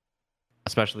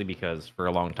 Especially because for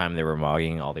a long time they were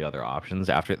mogging all the other options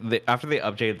after they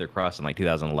updated their crust in like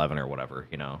 2011 or whatever,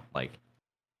 like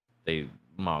they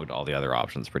mogged all the other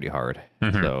options pretty hard.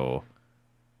 So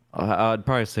I'd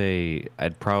probably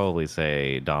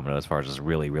say Domino as far as just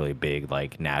really, really big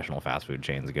like national fast food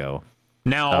chains go.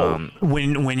 Now,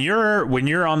 when you're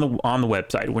on the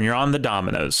website, when you're on the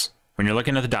Domino's, when you're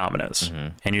looking at the Domino's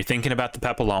and you're thinking about the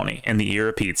pepperoni and the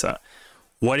Era pizza,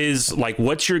 what's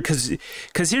your, because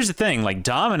here's the thing, like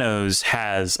Domino's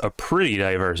has a pretty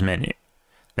diverse menu.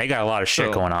 They got a lot of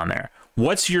shit going on there.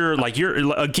 What's your, like,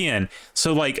 again,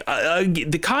 so like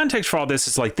the context for all this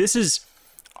is like, this is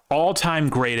all-time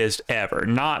greatest ever,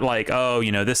 not like,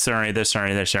 this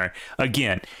scenario.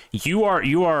 Again, you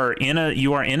are in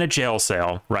a jail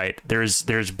cell, right? There's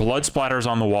blood splatters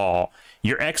on the wall.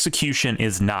 Your execution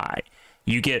is nigh.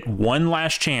 You get one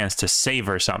last chance to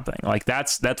savor something. Like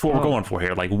that's what we're going for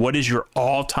here. Like, what is your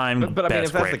all-time but I mean,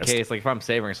 if that's greatest? the case, like if I'm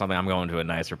savoring something, I'm going to a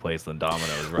nicer place than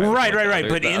Domino's, right? Right.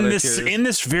 But in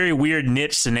this very weird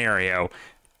niche scenario,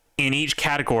 in each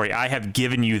category, I have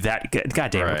given you that. God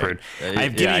damn it, Prude.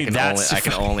 I've given you that. I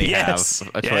can only have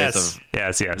a choice of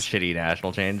yes. shitty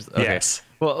national chains. Okay. Yes.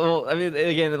 Well, I mean,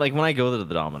 again, like when I go to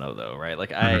the Domino, though, right?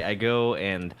 Like I go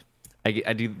and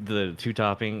I do the two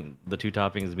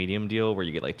toppings medium deal where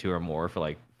you get like two or more for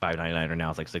like $5.99, or now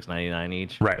it's like $6.99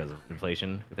 each because of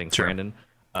inflation. Thanks, Brandon.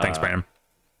 Thanks, Brandon.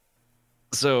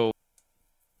 So,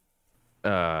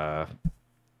 when I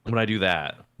do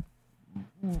that,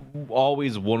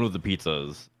 always one of them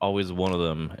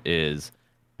is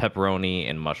pepperoni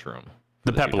and mushroom.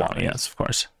 The pepperoni, yes, of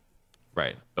course.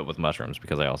 Right, but with mushrooms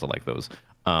because I also like those.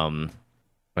 I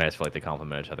just feel like they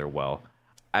complement each other well.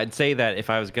 I'd say that if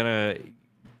I was gonna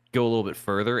go a little bit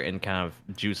further and kind of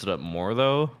juice it up more,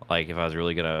 though, like if I was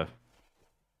really gonna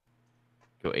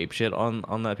go ape shit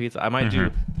on that pizza, I might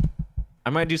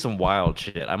do some wild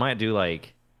shit. I might do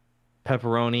like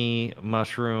pepperoni,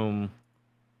 mushroom,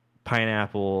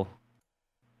 pineapple,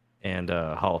 and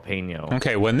jalapeno.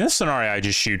 Okay, well in this scenario, I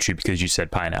just shoot you because you said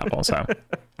pineapple. So,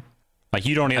 like,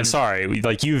 you don't even. Sorry,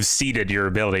 like you've ceded your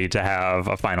ability to have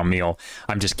a final meal.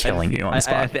 I'm just killing you on the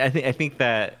spot. I think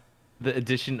that the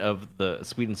addition of the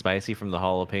sweet and spicy from the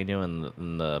jalapeno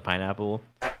and the pineapple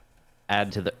add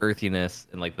to the earthiness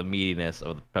and like the meatiness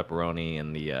of the pepperoni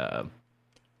and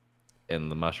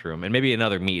the mushroom, and maybe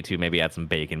another meat too. Maybe add some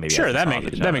bacon. Maybe sure, that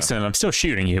makes sense. I'm still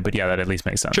shooting you, but yeah, that at least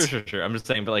makes sense. Sure. I'm just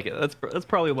saying, but like that's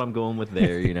probably what I'm going with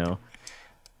there.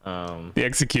 The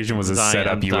execution was a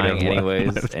setup you would have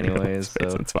anyways.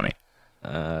 So it's funny.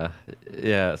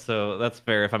 Yeah, so that's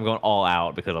fair if I'm going all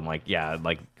out because I'm like, yeah,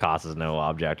 like cost is no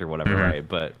object or whatever, right?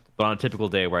 But on a typical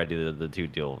day where I do the two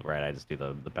deal, right, I just do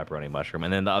the pepperoni mushroom,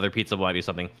 and then the other pizza might be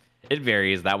something. It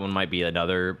varies. That one might be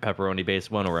another pepperoni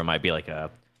based one, or it might be like a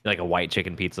white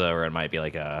chicken pizza, or it might be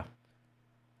like a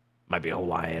Might be a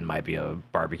Hawaiian, might be a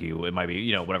barbecue, it might be,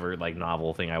 you know, whatever like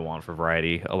novel thing I want for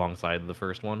variety alongside the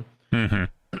first one. Mm-hmm.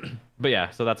 But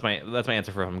yeah, so that's my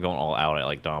answer for if I'm going all out at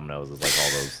like Domino's, is like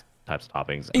all those types of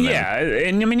toppings. And yeah,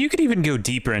 and I mean you could even go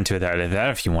deeper into that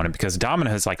if you wanted, because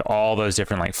Domino's has like all those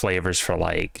different like flavors for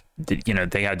like you know,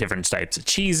 they have different types of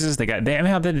cheeses. They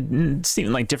have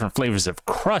seem like different flavors of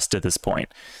crust at this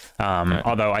point. Right.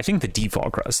 Although I think the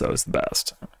default crust though is the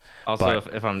best. Also,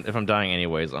 if I'm dying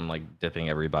anyways, I'm like dipping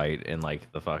every bite in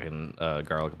like the fucking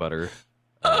garlic butter.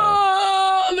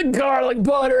 The garlic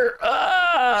butter.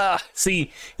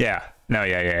 See, yeah, no,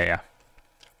 yeah.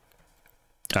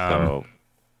 So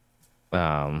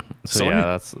yeah,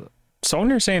 that's. So when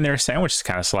you're saying their sandwiches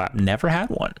kind of slap, never had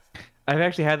one. I've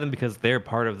actually had them because they're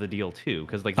part of the deal too.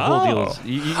 Because like the whole deal is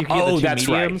you can get the two that's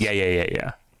mediums. Right.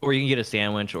 Yeah. Or you can get a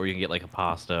sandwich, or you can get like a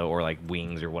pasta, or like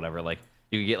wings, or whatever. Like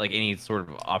you can get like any sort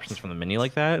of options from the menu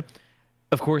like that.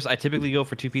 Of course, I typically go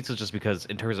for 2 pizzas just because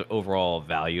in terms of overall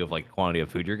value of like quantity of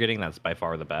food you're getting, that's by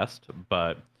far the best.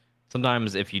 But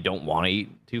sometimes if you don't want to eat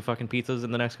 2 fucking pizzas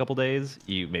in the next couple days,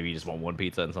 you just want 1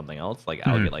 pizza and something else. Like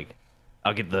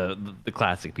I'll get the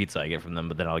classic pizza I get from them,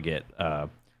 but then I'll get I'll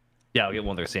get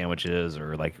one of their sandwiches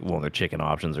or like one of their chicken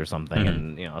options or something,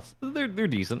 and you know they're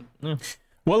decent. Yeah.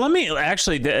 Well, let me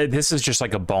actually. This is just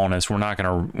like a bonus. We're not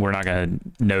gonna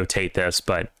notate this,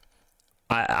 but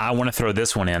I want to throw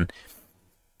this one in.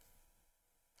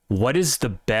 What is the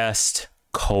best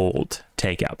cold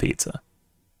takeout pizza?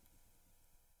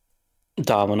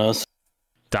 Domino's.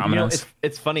 You know,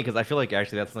 it's funny because I feel like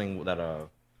actually that's something that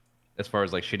as far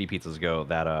as like shitty pizzas go,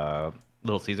 that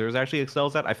Little Caesars actually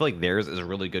excels at. I feel like theirs is a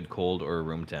really good cold or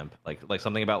room temp. Like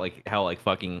something about like how like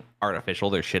fucking artificial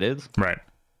their shit is. Right.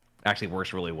 Actually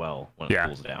works really well when it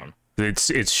cools down.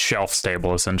 It's shelf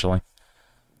stable essentially.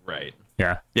 Right.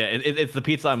 Yeah. Yeah, it's the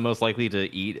pizza I'm most likely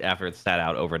to eat after it's sat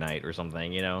out overnight or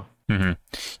something, you know? Mm-hmm.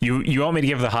 You want me to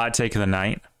give the hot take of the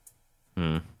night?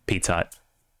 Pizza Hut.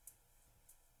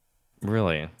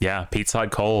 Really? Yeah, Pizza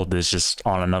Hut cold is just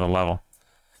on another level.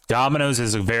 Domino's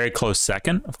is a very close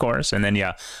second, of course, and then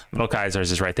Little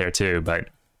Kaiser's is right there too. But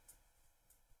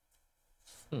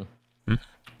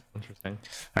interesting.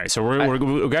 All right, so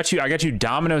we got you. I got you.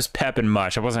 Domino's, pep, and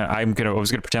mush. I was gonna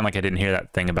pretend like I didn't hear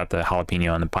that thing about the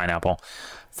jalapeno and the pineapple.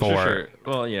 Sure.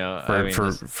 Well, yeah.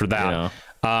 For that. You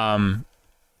know.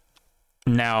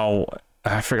 Now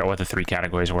I forgot what the 3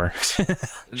 categories were.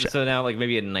 So now, like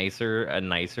maybe a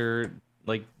nicer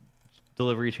like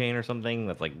delivery chain or something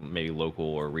that's like maybe local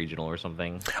or regional or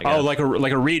something. Like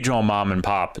a regional mom and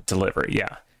pop delivery.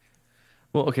 Yeah.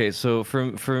 Well, okay. So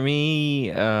for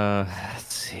me,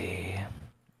 let's see,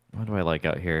 what do I like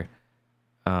out here?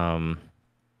 There's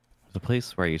a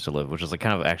place where I used to live, which is like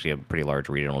kind of actually a pretty large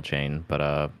regional chain,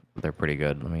 but they're pretty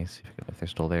good. Let me see if they're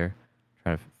still there.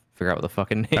 Trying to figure out what the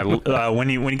fucking name. When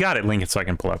you got it, link it so I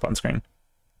can pull it up on screen.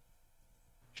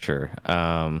 Sure.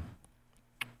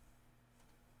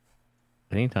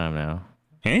 Anytime now.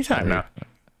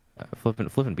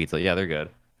 Flippin' Pizza. Yeah, they're good.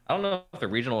 I don't know if they're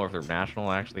regional or if they're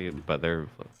national actually, but they're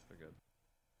good.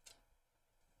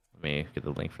 Let me get the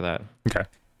link for that. Okay.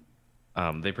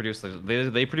 They produce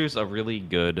a really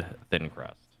good thin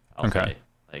crust. I'll say.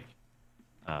 Like,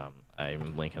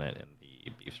 I'm linking it in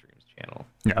the Beef Streams channel.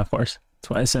 Yeah, of course. That's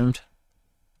what I assumed.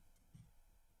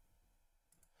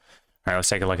 All right, let's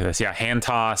take a look at this. Yeah, hand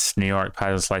tossed, New York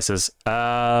pie slices.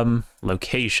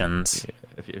 Locations. Yeah,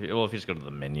 if you just go to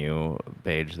the menu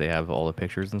page, they have all the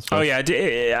pictures and stuff. Oh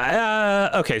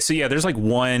yeah. Okay, so yeah, there's like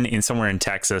 1 somewhere in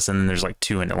Texas, and then there's like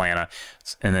 2 in Atlanta,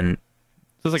 and then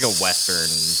so it's like a Western.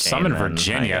 Some in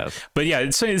Virginia, but yeah,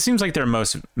 it seems like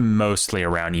they're mostly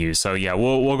around you. So yeah,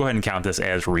 we'll go ahead and count this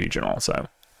as regional. So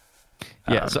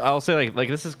yeah, so I'll say like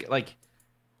this is like.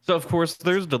 So, of course,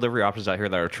 there's delivery options out here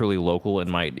that are truly local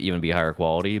and might even be higher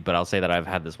quality, but I'll say that I've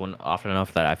had this one often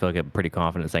enough that I feel like I'm pretty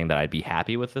confident saying that I'd be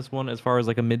happy with this one as far as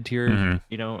like a mid-tier,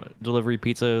 delivery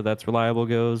pizza that's reliable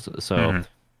goes. So,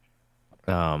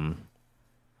 well,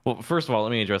 first of all,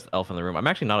 let me address the elephant in the room. I'm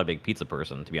actually not a big pizza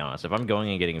person, to be honest. If I'm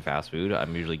going and getting fast food,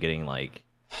 I'm usually getting like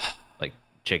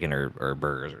chicken or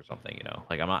burgers or something, you know.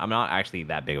 Like I'm not actually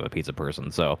that big of a pizza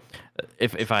person. So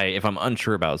if I'm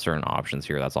unsure about certain options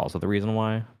here, that's also the reason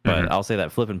why. But I'll say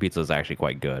that flippin' pizza is actually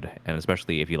quite good, and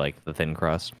especially if you like the thin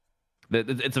crust.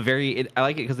 It's I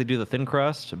like it because they do the thin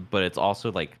crust, but it's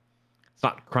also like it's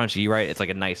not crunchy, right? It's like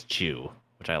a nice chew,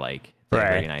 which I like. It's like a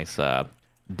very nice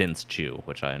dense chew,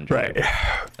 which I enjoy. Right.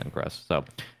 Thin crust. So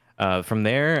from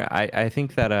there, I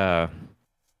think that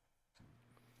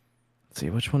let's see,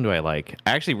 which one do I like?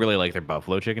 I actually really like their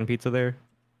buffalo chicken pizza there.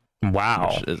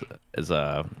 Wow. Which is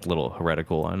a little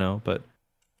heretical, I know, but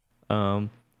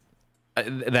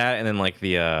That and then like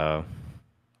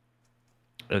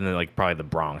probably the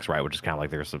Bronx, right, which is kind of like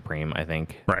their supreme, I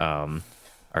think. Right.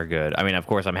 Are good. I mean, of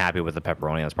course, I'm happy with the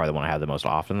pepperoni. That's probably the one I have the most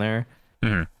often there.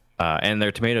 Mm-hmm. And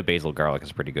their tomato basil garlic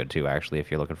is pretty good too, actually,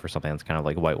 if you're looking for something that's kind of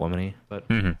like white womany. But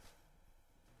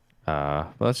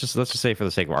well, let's just say for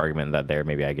the sake of argument that there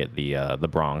maybe I get the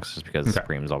Bronx just because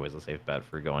Supreme is always a safe bet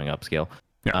for going upscale.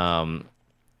 Yeah.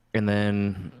 And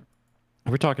then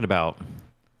we're talking about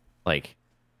like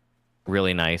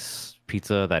really nice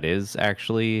pizza that is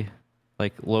actually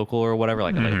like local or whatever,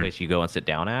 like a place you go and sit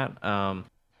down at.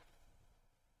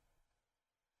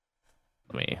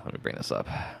 Let me bring this up.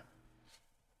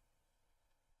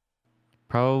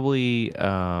 Probably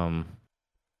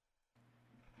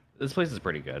this place is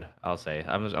pretty good, I'll say.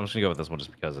 I'm just gonna go with this one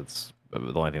just because it's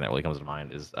the only thing that really comes to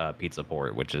mind is Pizza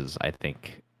Port, which is I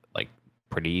think like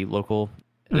pretty local.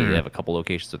 They have a couple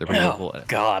locations that they're pretty local.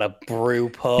 God, a brew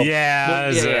pub. Yeah,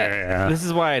 yeah. This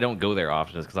is why I don't go there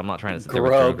often, is because I'm not trying to sit there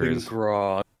with Grub jokers. and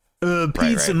grog.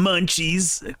 Pizza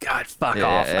munchies. God, fuck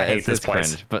off. I hate this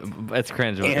place. Cringe, but it's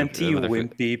cringe.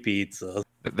 Anti-wimpy pizza.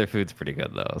 Their food's pretty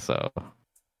good though, so.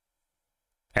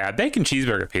 Yeah, bacon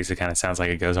cheeseburger pizza kind of sounds like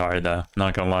it goes hard though.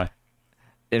 Not gonna lie.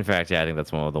 In fact, yeah, I think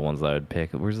that's one of the ones that I would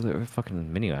pick. Where's the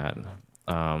fucking menu at?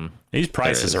 These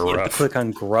prices are You have rough. to click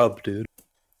on Grub, dude.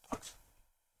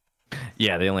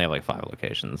 Yeah, they only have like 5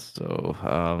 locations. So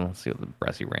let's see what the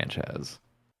Brassy Ranch has.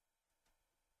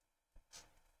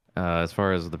 As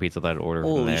far as the pizza that I'd order from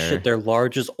Holy there. shit, their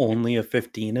large is only a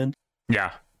 15-inch.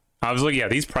 Yeah. I was looking, yeah,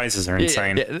 these prices are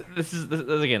insane. Yeah, this is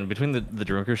again, between the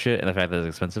drinker shit and the fact that it's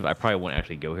expensive, I probably wouldn't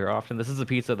actually go here often. This is a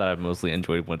pizza that I've mostly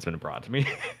enjoyed when it's been brought to me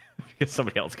because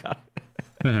somebody else got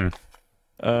it.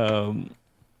 Let's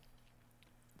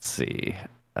see.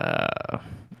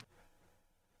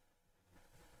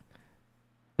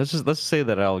 Let's just say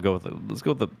that I'll go with let's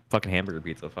go with the fucking hamburger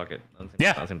pizza. Fuck it.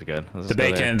 That seems good. The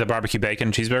bacon, the barbecue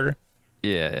bacon cheeseburger.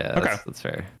 Yeah. Okay, that's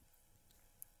fair.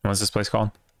 What's this place called?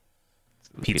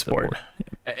 Pizza Port.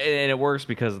 And it works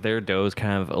because their dough is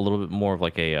kind of a little bit more of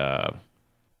like a.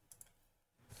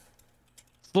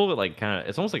 It's a little bit like kind of.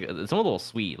 It's almost like it's a little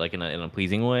sweet, like in a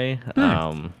pleasing way.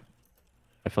 I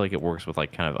feel like it works with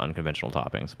like kind of unconventional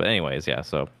toppings. But anyways, yeah.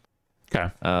 So. Okay.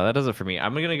 That does it for me.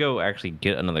 I'm gonna go actually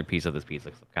get another piece of this pizza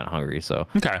because I'm kind of hungry. So.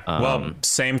 Okay. Well,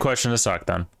 same question to Succ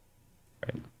then.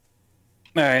 Right.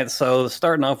 All right, so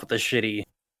starting off with the shitty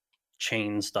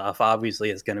chain stuff, obviously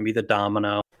it's going to be the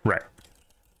Domino. Right.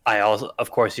 I also,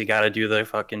 of course, you got to do the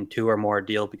fucking 2 or more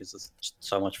deal because it's just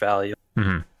so much value.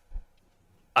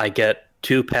 I get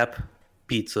 2 pep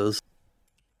pizzas.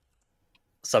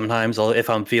 Sometimes if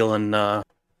I'm feeling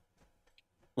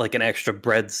like an extra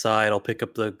bread side, I'll pick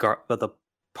up the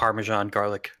Parmesan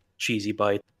garlic cheesy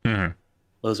bite.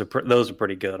 Those are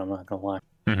pretty good. I'm not gonna lie.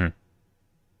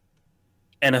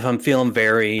 And if I'm feeling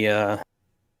very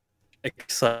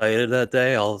excited that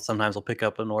day, sometimes I'll pick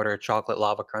up and order a chocolate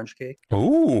lava crunch cake.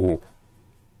 Ooh.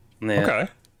 Yeah. Okay.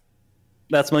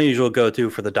 That's my usual go-to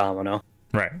for the Domino.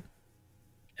 Right.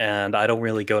 And I don't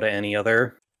really go to any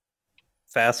other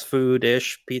fast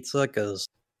food-ish pizza because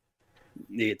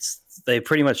they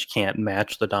pretty much can't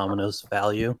match the Domino's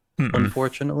value,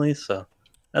 unfortunately. So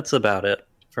that's about it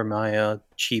for my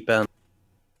cheap end.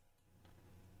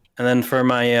 And then for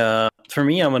my for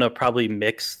me, I'm gonna probably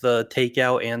mix the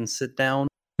takeout and sit down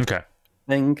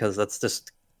thing because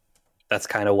that's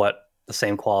kind of what the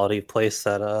same quality of place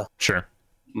that sure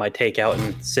my takeout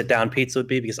and sit down pizza would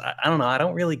be, because I don't know, I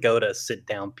don't really go to sit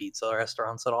down pizza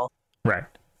restaurants at all. Right.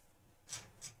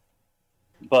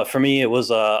 But for me, it was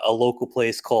a local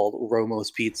place called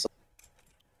Romo's Pizza.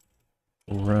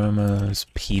 Romo's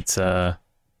Pizza,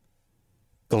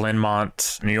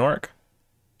 Glenmont, New York.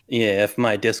 Yeah, if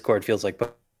my Discord feels like.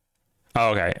 Oh,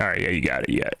 okay. All right. Yeah, you got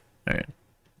it. All right.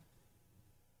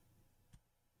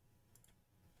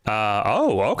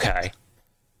 Oh, okay.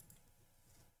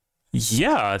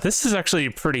 Yeah, this is actually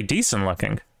pretty decent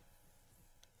looking.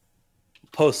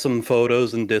 Post some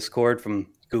photos in Discord from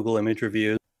Google Image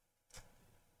Reviews.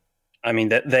 I mean,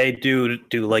 that they do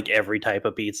like every type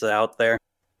of pizza out there,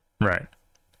 right?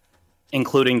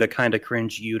 Including the kind of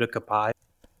cringe Utica pie.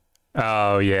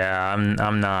 Oh yeah,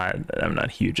 I'm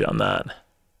not huge on that.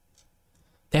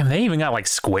 Damn, they even got like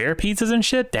square pizzas and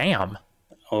shit. Damn.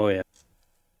 Oh yeah.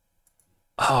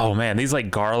 Oh man, these like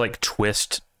garlic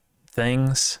twist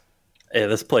things. Yeah,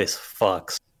 this place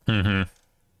fucks. Got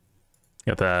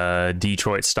the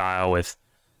Detroit style with,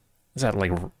 is that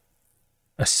like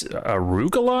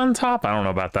arugula on top? I don't know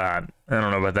about that. I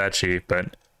don't know about that cheap,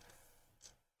 but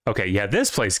okay, yeah,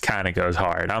 this place kind of goes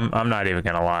hard. I'm not even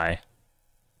gonna lie.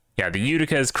 Yeah, the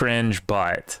Utica is cringe,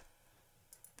 but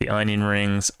The onion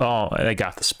rings. Oh, they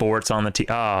got the sports on the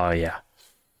oh yeah.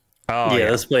 Oh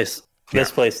yeah, this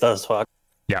place does fuck.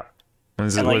 Yeah.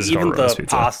 And like even the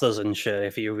pastas and shit,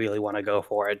 if you really want to go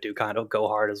for it, do kind of go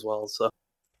hard as well. So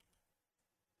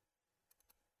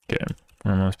good.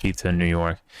 Almost pizza in New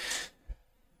York.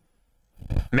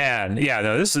 Man, yeah,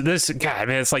 no, this God,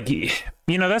 man, it's like,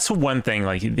 that's one thing.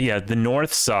 Like, yeah, the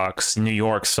North sucks, New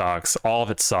York sucks, all of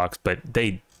it sucks, but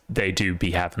they do be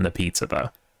having the pizza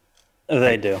though.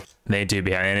 They do. They do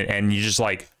be, and you just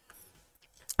like,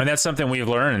 and that's something we've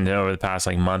learned over the past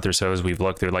like month or so as we've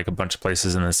looked through like a bunch of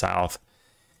places in the South.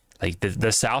 Like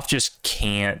the South just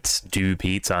can't do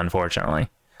pizza, unfortunately.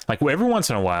 Like every once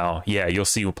in a while, yeah, you'll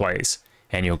see a place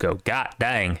and you'll go, God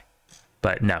dang,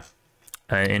 but no.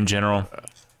 In general,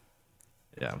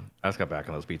 yeah, I just got back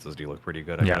on those pizzas. Do look pretty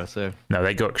good, I gotta say. No,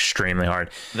 they go extremely hard.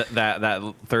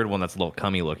 That third one that's a little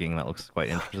cummy looking, that looks quite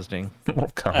interesting.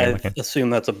 I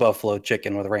assume that's a buffalo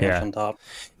chicken with ranch on top.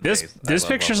 This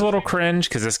picture's a little cringe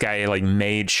because this guy like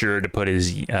made sure to put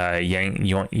his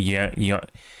Yingling.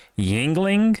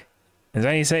 Is that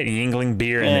how you say it? Yingling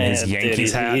beer and then his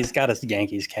Yankees hat. He's got his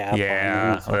Yankees cap.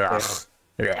 Yeah.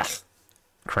 Yeah.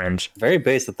 Cringe. Very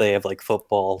base that they have like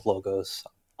football logos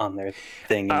on their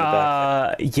thing in the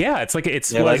back. Yeah, it's like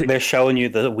they're showing you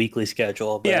the weekly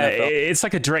schedule of the NFL. It's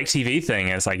like a direct TV thing.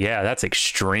 It's like, yeah, that's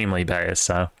extremely base.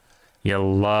 So you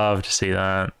love to see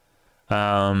that.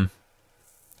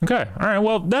 Okay. All right.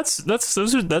 Well, those are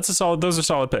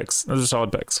solid picks. Those are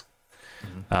solid picks.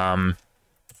 Mm-hmm.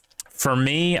 For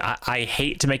me, I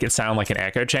hate to make it sound like an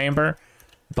echo chamber,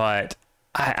 but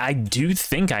I do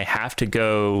think I have to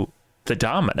go the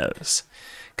Domino's,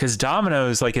 because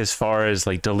Domino's, like, as far as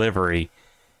like delivery,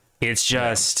 it's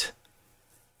just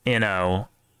Cap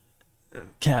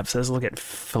says look at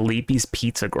Felipe's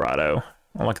Pizza Grotto.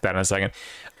 I'll look at that in a second.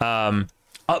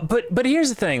 But here's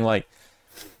the thing, like,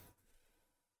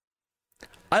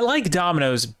 I like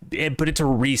Domino's, but it's a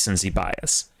recency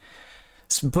bias.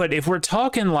 But if we're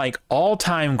talking like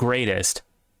all-time greatest,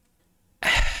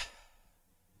 I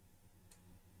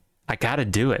gotta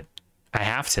do it. I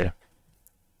have to.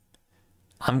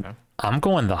 I'm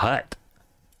going the Hut.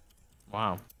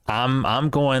 Wow.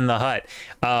 I'm going the Hut.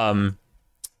 And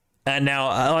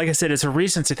now, like I said, it's a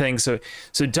recency thing. So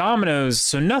Domino's.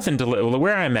 So nothing.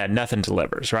 Where I'm at, nothing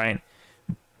delivers, right?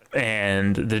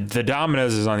 And the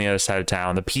Domino's is on the other side of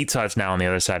town. The Pizza Hut's now on the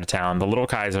other side of town. The Little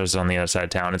Kaiser's on the other side of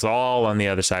town. It's all on the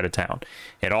other side of town.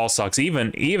 It all sucks.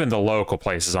 Even the local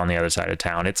places on the other side of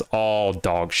town. It's all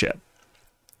dog shit.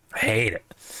 I hate it.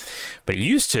 But it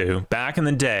used to, back in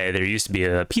the day, there used to be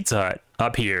a Pizza Hut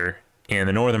up here in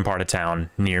the northern part of town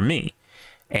near me.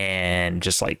 And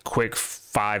just like quick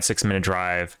 5-6 minute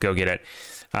drive, go get it.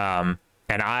 And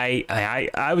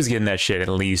I was getting that shit at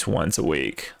least once a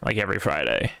week, like every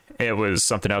Friday. It was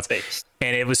something else.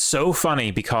 And it was so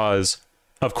funny because,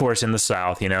 of course, in the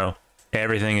South,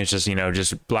 everything is just,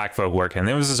 just black folk working.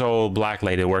 There was this old black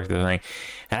lady that worked the thing.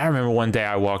 And I remember one day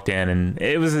I walked in and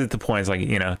it was at the point, it's like,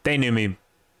 they knew me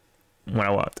when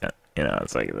I walked in.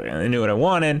 It's like they knew what I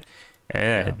wanted.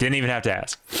 Didn't even have to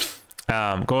ask.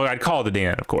 I'd call it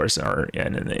in, of course.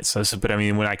 But I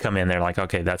mean, when I come in, they're like,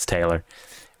 okay, that's Taylor.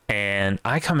 And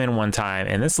I come in one time,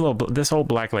 and this old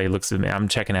black lady looks at me. I'm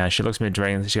checking out. She looks at me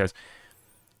drinking, and she goes,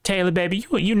 "Taylor, baby,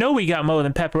 you know we got more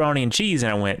than pepperoni and cheese."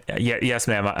 And I went, "Yes,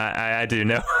 ma'am. I do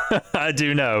know. I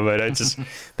do know, but I just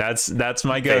that's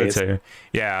my go-to."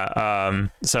 Yeah.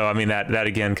 So I mean that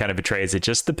again kind of betrays it.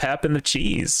 Just the pep and the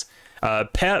cheese.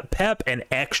 Pep and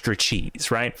extra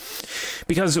cheese, right?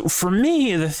 Because for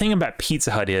me, the thing about Pizza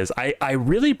Hut is I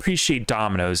really appreciate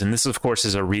Domino's, and this of course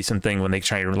is a recent thing when they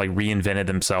try to like reinvented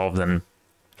themselves. And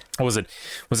was it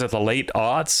the late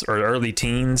aughts or early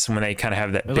teens when they kind of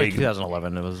have that big, like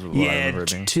 2011? It was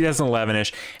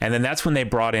 2011ish, and then that's when they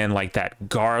brought in like that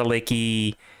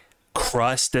garlicky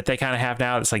crust that they kind of have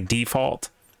now. It's like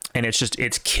default, and it's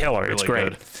killer. Really, it's great.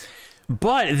 Good.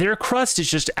 But their crust is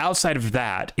just outside of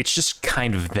that. It's just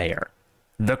kind of there.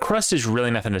 The crust is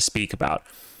really nothing to speak about.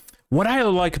 What I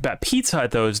like about Pizza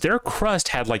Hut, though, is their crust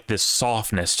had like this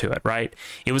softness to it, right?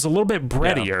 It was a little bit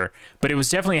breadier, but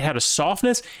it had a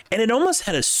softness, and it almost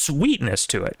had a sweetness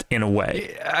to it in a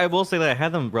way. I will say that I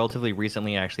had them relatively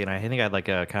recently, actually, and I think I had like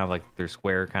a kind of like their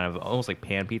square kind of almost like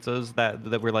pan pizzas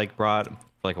that were like brought for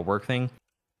like a work thing.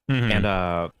 Mm-hmm.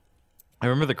 And I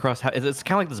remember the crust. It's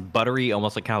kind of like this buttery,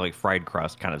 almost like kind of like fried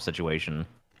crust kind of situation.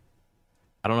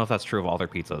 I don't know if that's true of all their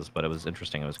pizzas, but it was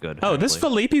interesting. It was good. Oh, actually. This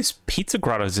Felipe's Pizza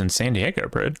Grotto is in San Diego,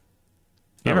 Prude.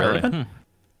 You ever heard of it?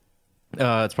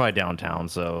 It's probably downtown,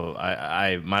 so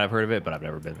I might have heard of it, but I've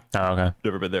never been. Oh, okay.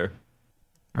 Never been there.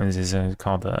 What is this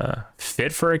called?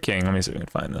 Fit for a King. Let me see if we can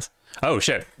find this. Oh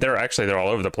shit, they're all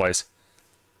over the place.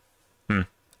 Yeah,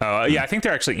 I think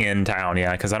they're actually in town.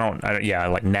 Yeah, because I don't. Yeah,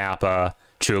 like Napa,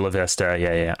 Chula Vista.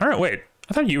 Yeah. All right, wait.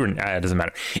 I thought you were. It doesn't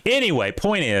matter. Anyway,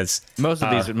 point is, most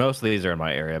of these are in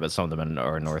my area, but some of them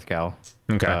are in North Cal.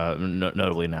 Okay.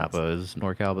 Notably, Napa is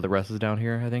North Cal, but the rest is down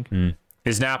here, I think.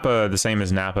 Is Napa the same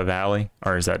as Napa Valley,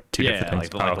 or is that two different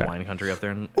things? Like the wine country up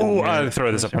there. I'll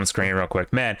throw this up on the screen real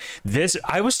quick. Man,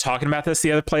 I was talking about this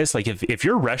the other place. Like, if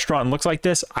your restaurant looks like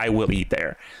this, I will eat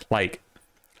there. Like,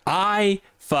 I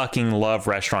fucking love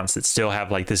restaurants that still have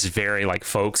like this very like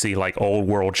folksy, like old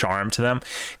world charm to them.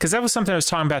 Because that was something I was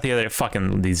talking about the other day.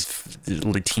 Fucking these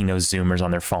Latino Zoomers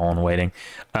on their phone waiting.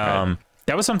 Right.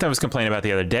 That was something I was complaining about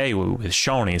the other day with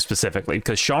Shoney's specifically,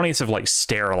 because Shoney's have like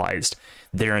sterilized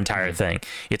their entire thing.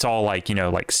 It's all like,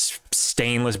 like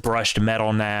stainless brushed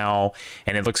metal now,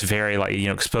 and it looks very like,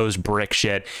 exposed brick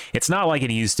shit. It's not like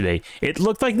it used to be. It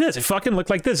looked like this. It fucking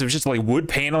looked like this. It was just like wood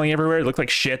paneling everywhere. It looked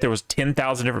like shit. There was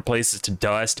 10,000 different places to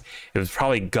dust. It was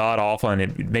probably god awful, and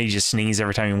it made you just sneeze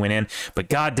every time you went in. But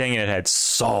god dang it had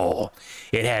soul.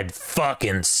 It had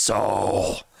fucking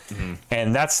soul.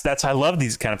 And that's I love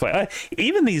these kind of places.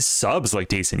 Even these subs look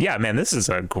decent. Yeah, man, this is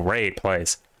a great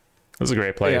place. This is a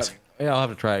great place. Yeah, I'll have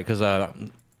to try it because a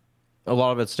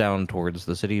lot of it's down towards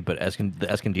the city, but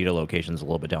the Escondido location is a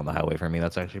little bit down the highway for me.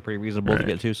 That's actually pretty reasonable to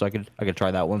get to, so I could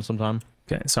try that one sometime.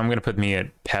 Okay, so I'm gonna put me at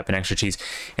pep and extra cheese.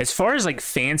 As far as like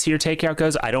fancier takeout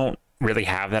goes, I don't really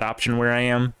have that option where I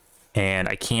am. And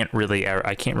I can't really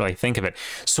think of it.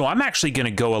 So I'm actually going to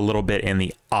go a little bit in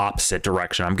the opposite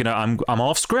direction. I'm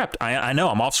off script. I know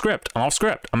I'm off script.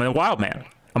 I'm a wild man.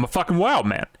 I'm a fucking wild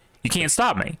man. You can't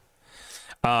stop me.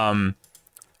 I'm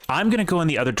going to go in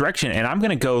the other direction, and I'm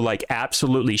going to go like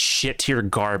absolutely shit tier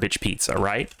garbage pizza,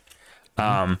 right?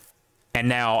 And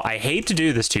now I hate to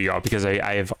do this to y'all because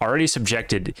I have already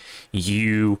subjected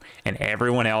you and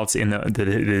everyone else in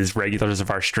the regulars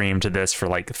of our stream to this for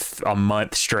like a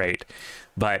month straight.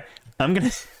 But I'm going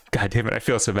to, God damn it, I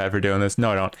feel so bad for doing this.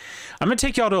 No, I don't. I'm going to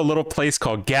take y'all to a little place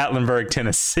called Gatlinburg,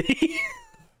 Tennessee.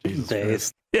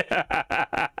 Jesus.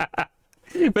 Yeah.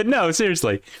 But no,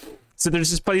 seriously. So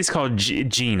there's this place called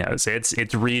Geno's.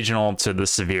 It's regional to the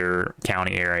Sevier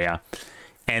County area.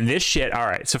 And this shit, all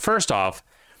right. So first off,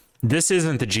 this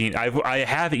isn't the Geno. I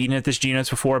have eaten at this Geno's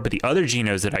before, but the other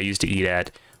Geno's that I used to eat at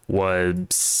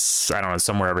was, I don't know,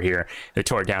 somewhere over here. They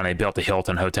tore it down. They built a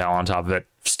Hilton hotel on top of it.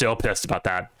 Still pissed about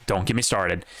that. Don't get me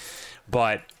started.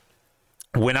 But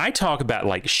when I talk about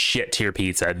like shit tier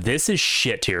pizza, this is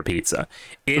shit tier pizza.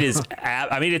 It is,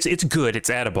 I mean, it's good.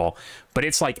 It's edible, but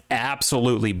it's like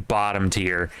absolutely bottom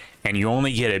tier. And you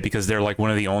only get it because they're like one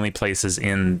of the only places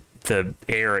in the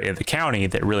area, in the county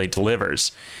that really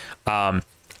delivers.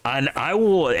 And I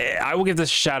will give this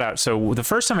a shout out. So the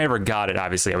first time I ever got it,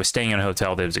 obviously I was staying in a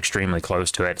hotel that was extremely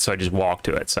close to it, so I just walked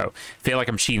to it. So I feel like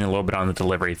I'm cheating a little bit on the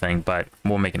delivery thing, but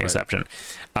we'll make an exception.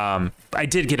 I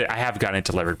did get it. I have gotten it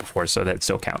delivered before, so that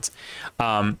still counts.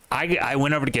 I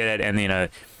went over to get it, and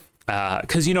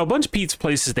because a bunch of pizza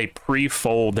places, they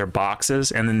pre-fold their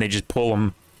boxes and then they just pull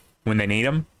them when they need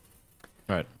them.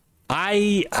 Right.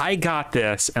 I got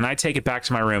this, and I take it back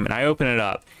to my room and I open it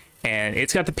up. And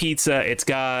it's got the pizza, it's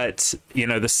got,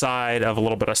 the side of a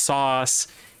little bit of sauce,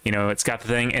 it's got the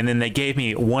thing, and then they gave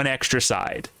me one extra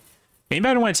side.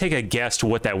 Anybody want to take a guess to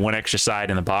what that one extra side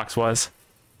in the box was?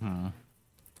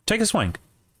 Take a swing.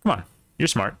 Come on, you're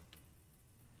smart.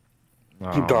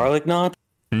 Garlic knots?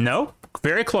 No,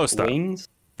 very close though. Wings?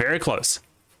 Very close.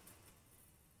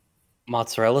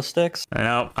 Mozzarella sticks?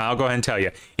 No, I'll go ahead and tell you.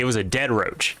 It was a dead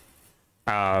roach.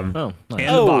 Nice.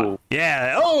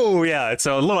 Yeah. It's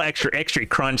a little extra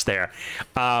crunch there.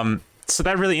 So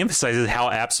that really emphasizes how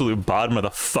absolute bottom of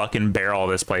the fucking barrel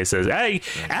this place is. Hey,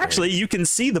 actually, you can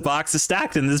see the boxes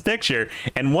stacked in this picture,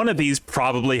 and one of these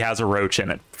probably has a roach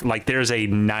in it. Like, there's a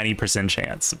 90%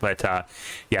 chance. But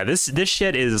yeah, this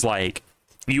shit is like,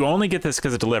 you only get this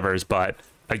because it delivers. But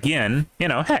again,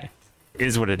 hey,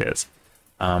 is what it is.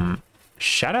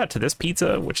 Shout out to this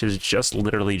pizza, which is just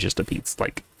literally just a pizza,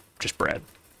 like just bread.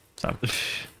 So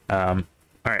all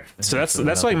right, so that's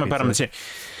like my bottom of the tier.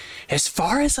 As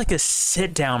far as like a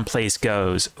sit down place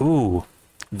goes, ooh,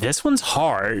 this one's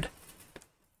hard,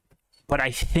 but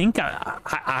I think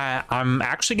I'm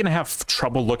actually gonna have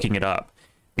trouble looking it up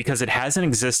because it hasn't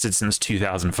existed since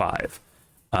 2005.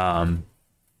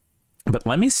 But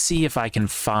let me see if I can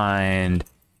find.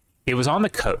 It was on the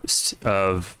coast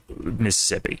of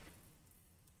Mississippi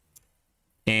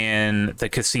in the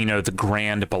casino, the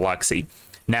Grand Biloxi.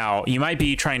 Now, you might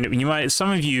be trying to,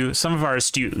 some of our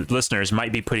astute listeners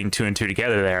might be putting two and two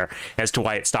together there as to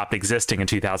why it stopped existing in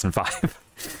 2005.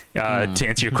 To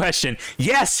answer your question,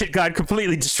 yes, it got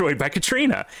completely destroyed by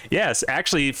Katrina. Yes,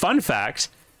 actually, fun fact.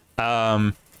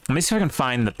 Let me see if I can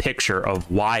find the picture of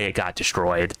why it got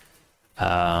destroyed.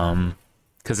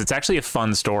 Because it's actually a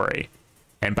fun story.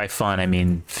 And by fun, I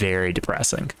mean very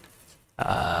depressing.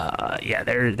 Yeah,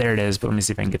 there it is. But let me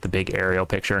see if I can get the big aerial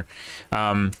picture.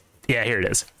 Yeah, here it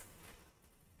is.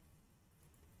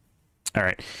 All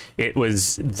right. It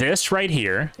was this right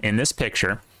here in this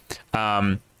picture.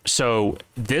 So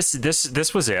this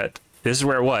was it. This is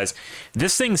where it was.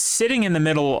 This thing sitting in the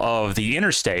middle of the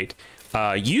interstate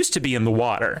used to be in the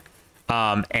water.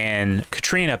 And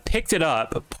Katrina picked it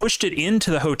up, pushed it into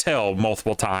the hotel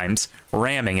multiple times,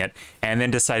 ramming it, and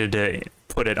then decided to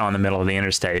put it on the middle of the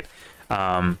interstate.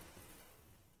 What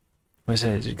is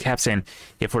it? It kept saying,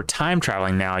 if we're time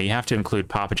traveling now, you have to include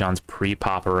Papa John's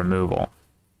pre-Papa removal.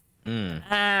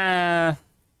 I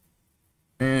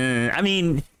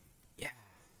mean, yeah.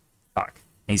 Fuck.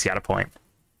 He's got a point.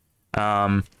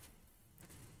 I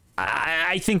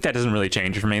think that doesn't really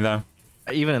change for me, though.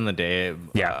 Even in the day,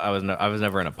 yeah, I was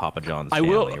never in a Papa John's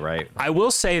family, right? I will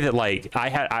say that like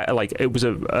it was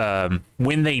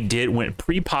when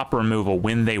pre-pop removal,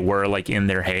 when they were like in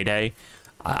their heyday,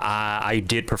 I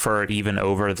did prefer it even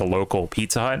over the local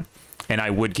Pizza Hut, and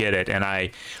I would get it, and I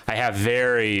have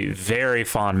very, very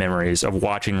fond memories of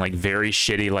watching like very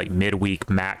shitty like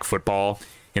midweek MAC football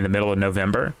in the middle of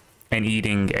November and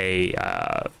eating a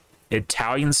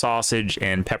Italian sausage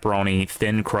and pepperoni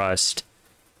thin crust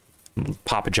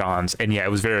Papa John's, and yeah, it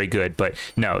was very good. But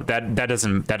no, that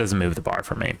doesn't move the bar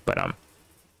for me. But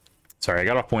sorry, I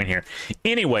got off point here.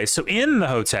 Anyway, so in the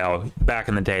hotel back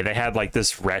in the day, they had like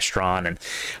this restaurant, and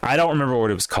I don't remember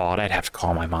what it was called. I'd have to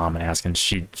call my mom and ask, and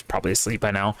she's probably asleep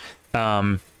by now.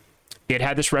 It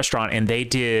had this restaurant, and they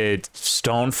did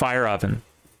stone fire oven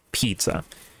pizza,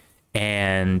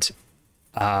 and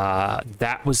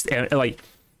that was like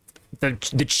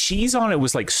the cheese on it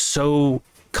was like so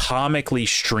comically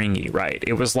stringy, right?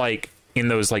 It was like in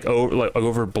those like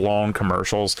overblown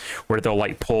commercials where they'll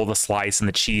like pull the slice and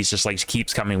the cheese just like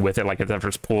keeps coming with it, like it's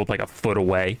ever pulled like a foot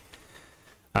away.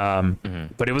 But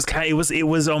it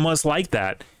was almost like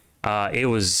that. It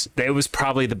was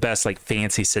probably the best like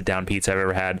fancy sit down pizza I've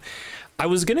ever had. I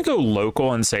was gonna go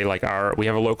local and say like we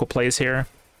have a local place here,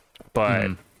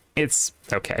 but it's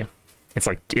okay.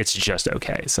 It's just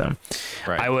okay. So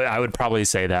right. I would probably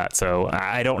say that. So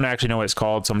I don't actually know what it's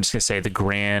called. So I'm just gonna say the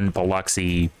Grand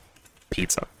Biloxi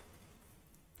Pizza.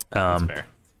 That's fair.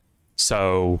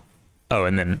 So,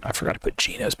 and then I forgot to put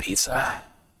Gino's Pizza.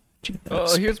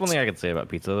 Here's one thing I can say about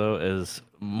pizza though is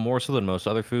more so than most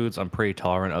other foods, I'm pretty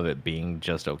tolerant of it being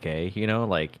just okay. You know,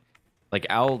 like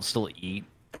I'll still eat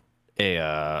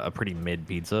a pretty mid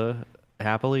pizza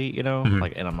happily, you know,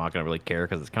 like, and I'm not gonna really care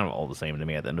because it's kind of all the same to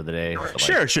me at the end of the day. But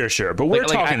sure. But we're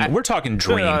talking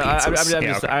dream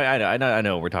pizzas. I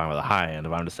know we're talking about the high end,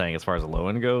 but I'm just saying as far as the low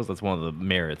end goes, that's one of the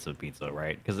merits of pizza,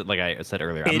 right? Because like I said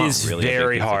earlier, it is really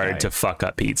very hard to fuck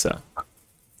up pizza,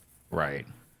 right?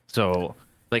 So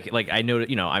like I know,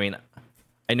 you know, I mean,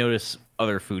 I notice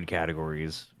other food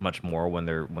categories much more when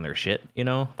they're shit, you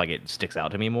know, like it sticks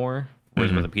out to me more.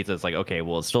 Whereas with the pizza, it's like, okay,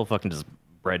 well, it's still fucking just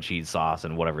bread, cheese, sauce,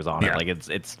 and whatever's on it. Like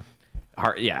it's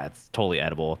hard. Yeah, it's totally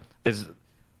edible.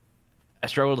 I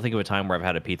struggle to think of a time where I've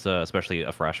had a pizza, especially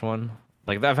a fresh one.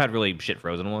 Like I've had really shit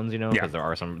frozen ones, you know, because there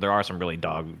are some really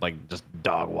dog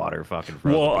water fucking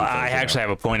frozen. Well, pizzas, I actually have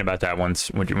a point about that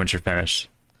once you're finished.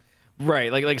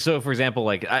 Right, like so. For example,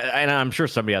 like I'm sure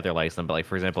somebody out there likes them, but like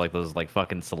for example, like those like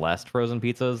fucking Celeste frozen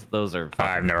pizzas, those are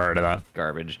I've never heard of that.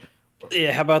 Garbage.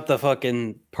 Yeah, how about the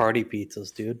fucking party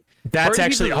pizzas, dude? That's party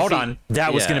actually, hold on.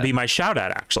 That was going to be my shout out,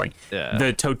 actually. Yeah.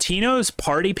 The Totino's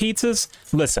party pizzas.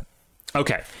 Listen,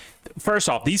 okay. First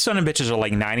off, these son of bitches are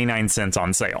like 99 cents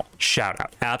on sale. Shout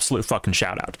out. Absolute fucking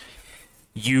shout out.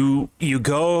 You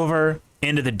go over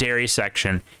into the dairy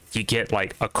section, you get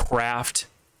like a Kraft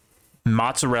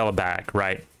mozzarella bag,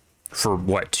 right? For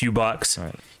what, $2?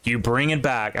 Right. You bring it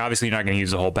back. Obviously, you're not going to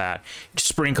use the whole bag. Just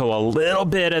sprinkle a little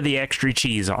bit of the extra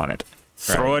cheese on it.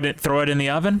 Throw it in the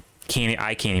oven.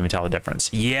 I can't even tell the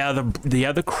difference. Yeah,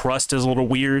 the crust is a little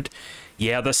weird.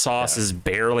 Yeah, the sauce is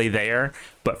barely there.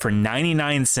 But for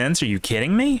 99 cents, are you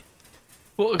kidding me?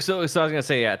 Well, so I was gonna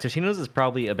say, yeah, Totino's is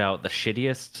probably about the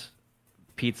shittiest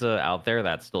pizza out there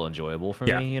that's still enjoyable for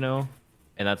me, you know.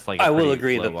 And that's like I will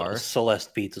agree that the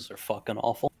Celeste pizzas are fucking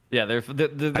awful. Yeah, they're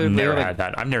I've never had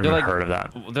that. I've never even heard of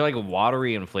that. They're like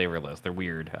watery and flavorless. They're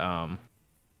weird.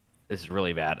 This is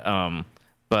really bad.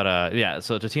 But yeah,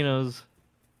 so Totino's,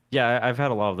 Yeah, I've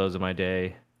had a lot of those in my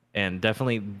day, and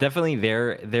definitely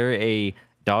they're a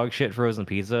dog shit frozen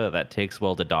pizza that takes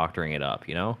well to doctoring it up,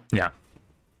 you know? Yeah.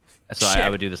 So Shit. I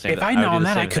would do the same. If I'd known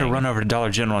that, I could have run over to Dollar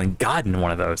General and gotten one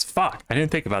of those. Fuck, I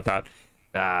didn't think about that.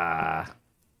 Oh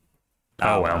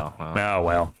well. Oh well.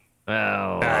 Well.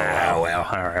 Oh well.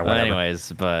 All right. Whatever.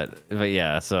 Anyways, but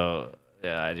yeah, so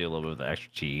yeah, I do a little bit of the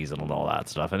extra cheese and all that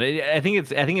stuff, and I think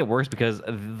it works because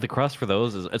the crust for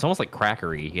those it's almost like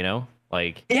crackery, you know,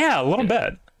 like yeah, a little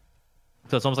bit.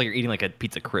 So it's almost like you're eating like a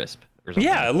pizza crisp. Or something.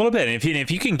 Yeah, a little bit. And if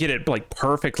you can get it like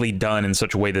perfectly done in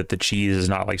such a way that the cheese is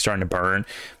not like starting to burn,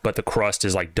 but the crust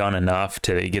is like done enough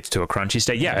to it gets to a crunchy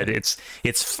state. Yeah, it's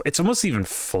almost even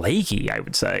flaky, I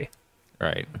would say.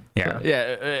 Right. Yeah. So, yeah.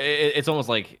 It's almost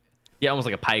like almost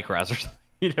like a pie crust or something.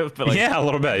 You know, but like, yeah, a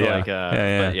little bit. Yeah. Like,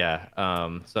 But yeah.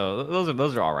 So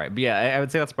those are all right. But yeah, I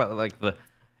would say that's probably like if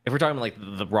we're talking about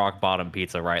like the rock bottom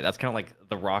pizza, right? That's kind of like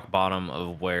the rock bottom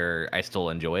of where I still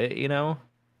enjoy it, you know.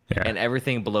 Yeah. And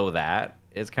everything below that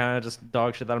is kind of just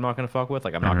dog shit that I'm not going to fuck with.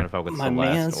 Like I'm not going to fuck with. My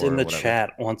man's in the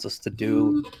chat wants us to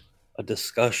do a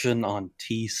discussion on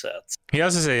tea sets. He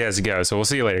also said he has to go, so we'll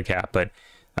see you later, Cap. But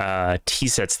tea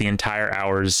sets the entire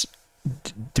hour's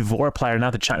Devore platter,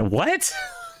 not the China. What?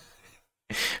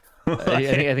 I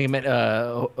think it meant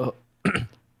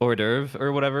hors d'oeuvre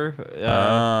or whatever.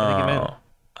 I think it meant.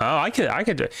 Oh, I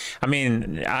could. I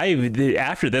mean,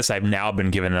 after this, I've now been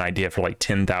given an idea for like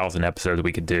 10,000 episodes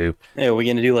we could do. Yeah, we're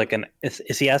gonna do like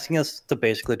is he asking us to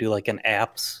basically do like an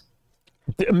apps?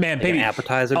 Man, like baby, an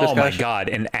appetizer discussion? Oh my god,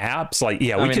 and apps like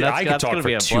I could talk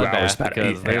for 2 hours about it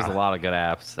because there's a lot of good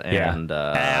apps and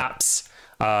apps.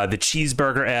 The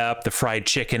cheeseburger app, the fried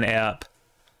chicken app.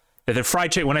 The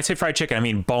fried chicken. When I say fried chicken, I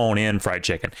mean bone-in fried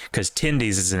chicken, because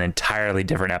Tindy's is an entirely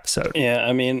different episode. Yeah,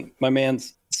 I mean, my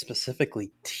man's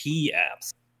specifically tea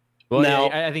apps. Well, now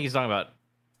I think he's talking about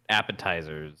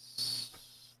appetizers,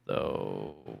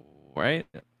 though, right?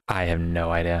 I have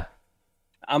no idea.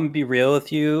 I'm gonna be real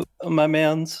with you, my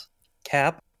man's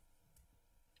Cap.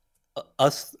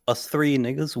 Us three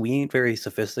niggas, we ain't very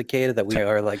sophisticated that we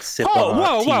are like sipping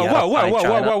on tea out of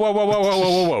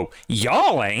whoa.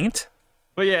 Y'all ain't.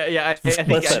 But yeah, I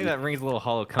think that rings a little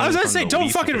hollow. I was gonna say,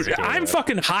 I'm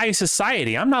fucking high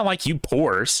society. I'm not like you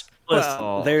poors.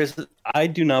 Listen, I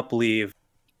do not believe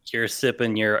you're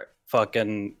sipping your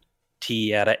fucking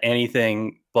tea out of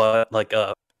anything but like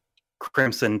a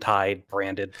Crimson Tide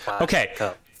branded plastic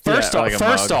cup. First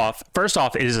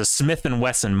off, it is a Smith &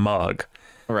 Wesson mug.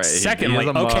 Right. Secondly,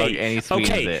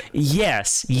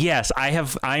 yes,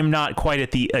 I'm not quite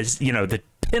at the the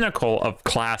pinnacle of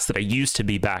class that I used to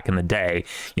be back in the day.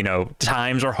 You know,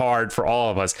 times are hard for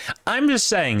all of us. I'm just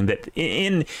saying that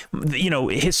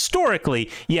historically,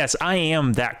 yes, I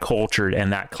am that cultured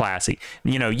and that classy.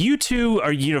 You know, you two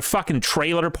are fucking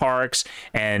trailer parks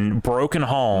and broken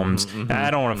homes.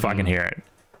 I don't want to fucking hear it.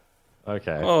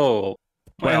 Okay. Oh,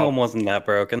 my home wasn't that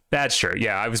broken. That's true.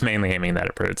 Yeah, I was mainly aiming that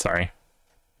at Prude. Sorry.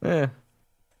 Yeah.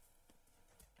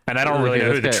 And I don't really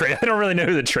know who the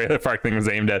trailer park thing was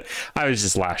aimed at. I was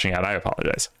just lashing out. I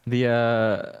apologize. It's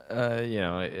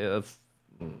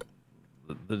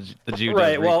the Jew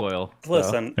right. Well, recoil,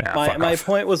 listen, my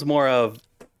point was more of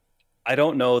I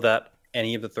don't know that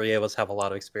any of the three of us have a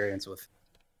lot of experience with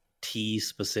tea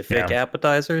specific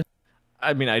appetizers.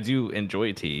 I mean, I do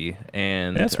enjoy tea,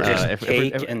 and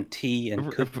cake and tea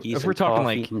and cookies. If we're talking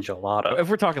like gelato, if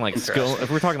we're talking like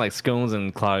scones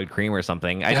and clouded cream or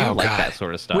something, I do like that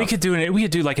sort of stuff. We could do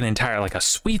like an entire like a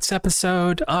sweets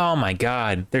episode. Oh my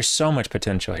god, there's so much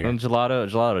potential here. And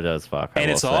gelato does fuck.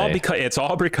 And it's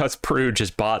all because Prude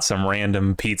just bought some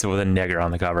random pizza with a nigger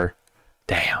on the cover.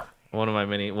 Damn. One of my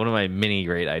many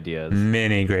great ideas.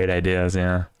 Many great ideas.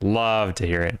 Yeah, love to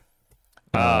hear it.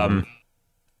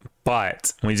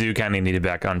 But we do kind of need it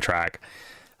back on track.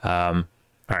 All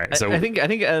right, so I think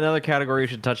another category we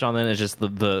should touch on then is just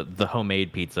the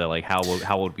homemade pizza. Like how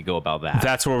would we go about that?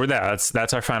 That's where we're at.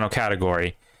 That's our final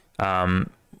category.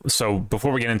 So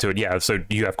before we get into it, so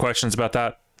do you have questions about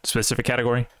that specific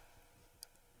category?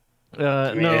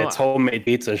 No, it's homemade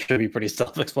pizza. It should be pretty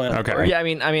self-explanatory. Okay. Yeah, I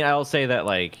mean, I'll say that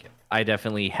like I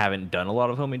definitely haven't done a lot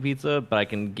of homemade pizza, but I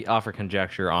can offer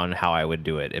conjecture on how I would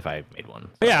do it if I made one.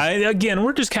 So. Yeah, again,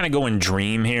 we're just kind of going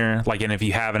dream here. Like, and if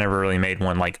you haven't ever really made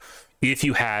one, like, if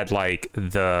you had like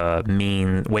the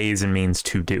ways and means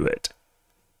to do it.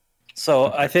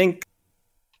 So I think,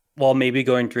 while maybe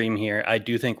going dream here, I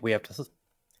do think we have to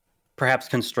perhaps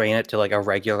constrain it to like a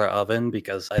regular oven,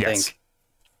 because I think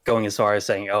going as far as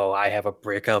saying, "Oh, I have a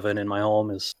brick oven in my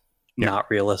home" is not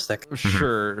realistic.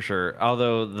 Sure.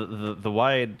 Although the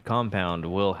wide compound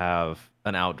will have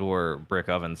an outdoor brick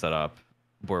oven set up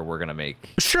where we're gonna make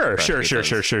Sure. fresh But pizzas the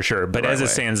as right it way.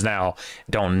 stands now,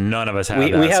 none of us have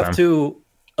We that. have to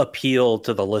appeal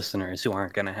to the listeners who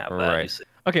aren't going to have that. You Right. see.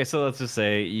 Okay, so let's just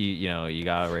say you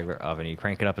got a regular oven, you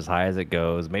crank it up as high as it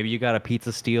goes. Maybe you got a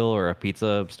pizza steel or a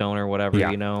pizza stone or whatever, Yeah.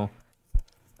 to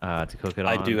cook it on.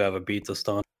 I do have a pizza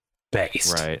stone.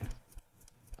 based. Right.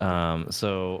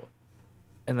 So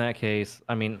in that case,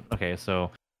 I mean, okay,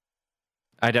 so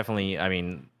I definitely, I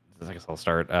mean, I guess I'll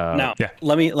start. Now, yeah.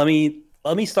 let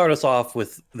me start us off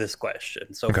with this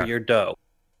question. So for Okay. your dough,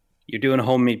 you're doing a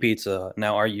homemade pizza.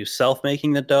 Now, are you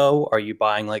self-making the dough? Are you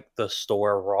buying like the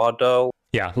store raw dough?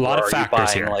 Yeah, a lot Or of are you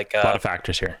factors buying here. like A lot of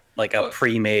factors here. like a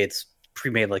pre-made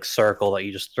like circle that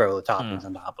you just throw the toppings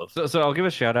on top of? So I'll give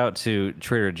a shout out to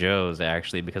Trader Joe's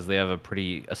actually, because they have a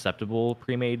pretty acceptable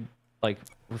pre-made like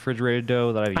refrigerated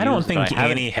dough that I've used. I don't but think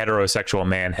haven't- any heterosexual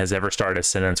man has ever started a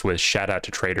sentence with "shout out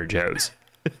to Trader Joe's."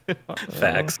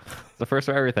 Facts. It's the first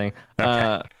for everything.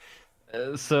 Okay.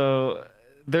 So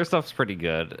their stuff's pretty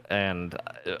good, and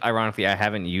ironically, I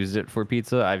haven't used it for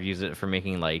pizza. I've used it for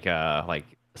making like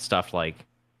stuffed like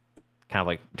kind of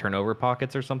like turnover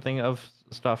pockets or something of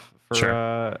stuff for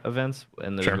Sure. events,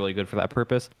 and they're Sure. really good for that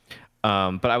purpose.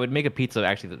 But I would make a pizza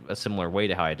actually a similar way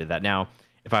to how I did that. Now,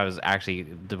 if I was actually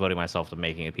devoting myself to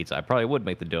making a pizza, I probably would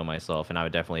make the dough myself, and I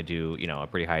would definitely do a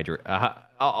pretty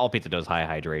all pizza dough is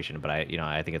high hydration, but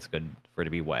I think it's good for it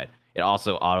to be wet. It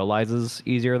also autolyzes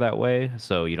easier that way,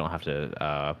 so you don't have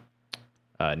to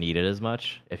knead it as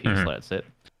much if you just let it sit.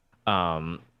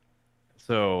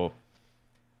 So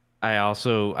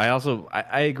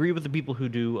I agree with the people who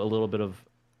do a little bit of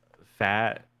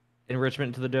fat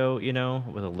enrichment to the dough,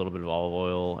 with a little bit of olive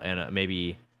oil and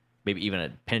maybe even a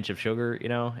pinch of sugar,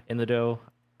 in the dough.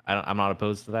 I'm not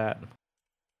opposed to that.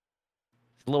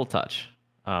 It's a little touch.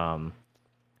 And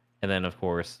then of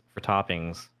course for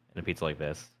toppings in a pizza like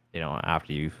this,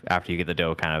 after you get the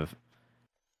dough kind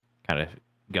of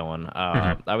going,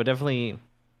 I would definitely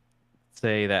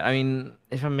say that. I mean,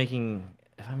 if I'm making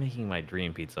my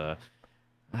dream pizza,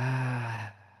 I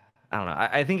don't know.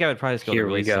 I think I would probably just go with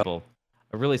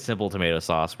a really simple tomato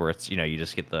sauce where it's you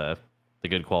just get the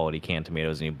good quality canned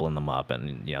tomatoes and you blend them up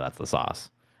and that's the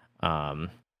sauce. Maybe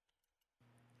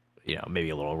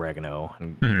a little oregano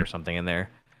or something in there.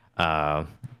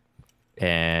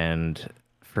 And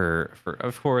for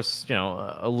of course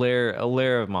a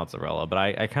layer of mozzarella, but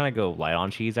I kind of go light on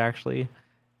cheese actually,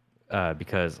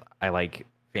 because I like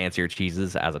fancier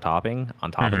cheeses as a topping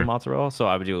on top of the mozzarella. So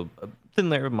I would do a thin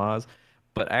layer of mozz.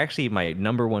 But actually, my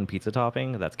number one pizza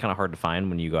topping that's kind of hard to find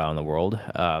when you go out in the world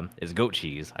is goat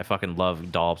cheese. I fucking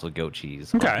love dollops of goat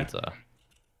cheese on pizza.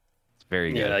 It's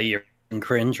very good. Yeah, you're in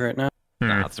cringe right now.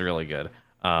 No, it's really good.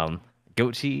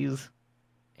 Goat cheese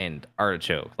and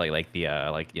artichoke, like the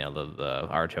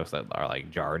artichokes that are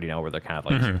like jarred, where they're kind of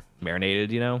like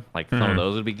marinated, like some of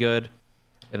those would be good.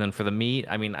 And then for the meat,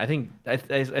 I mean, I think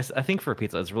for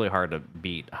pizza, it's really hard to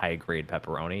beat high grade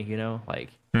pepperoni.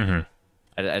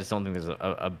 I just don't think there's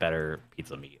a better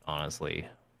pizza meat, honestly.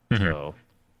 So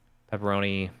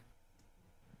pepperoni,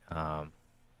 and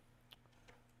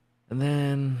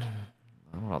then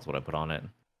what else would I put on it?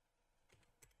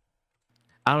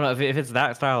 I don't know if it's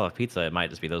that style of pizza, it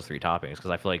might just be those three toppings,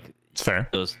 because I feel like It's fair.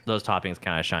 those toppings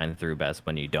kind of shine through best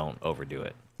when you don't overdo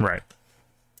it. Right.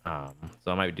 So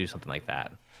I might do something like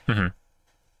that.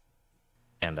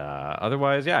 And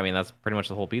otherwise, yeah, I mean that's pretty much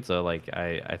the whole pizza. Like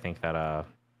I think that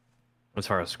as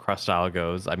far as crust style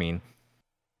goes, I mean,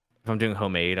 if I'm doing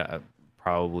homemade,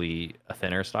 probably a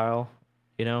thinner style,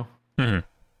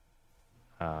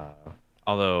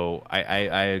 Although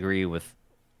I agree with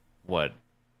what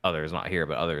others, not here,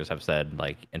 but others have said,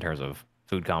 like in terms of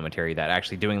food commentary, that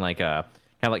actually doing like a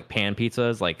kind of like pan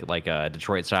pizzas, like a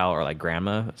Detroit style or like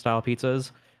grandma style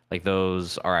pizzas, like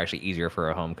those are actually easier for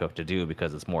a home cook to do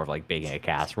because it's more of like baking a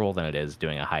casserole than it is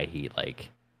doing a high heat, like,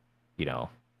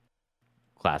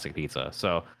 classic pizza.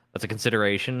 So that's a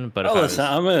consideration. But listen,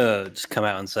 I'm gonna just come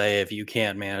out and say, if you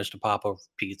can't manage to pop a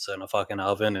pizza in a fucking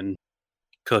oven and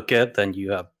cook it, then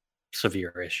you have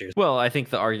severe issues. Well, I think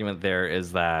the argument there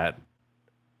is that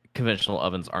conventional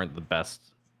ovens aren't the best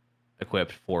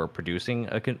equipped for producing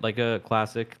a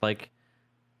classic,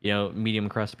 medium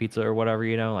crust pizza or whatever,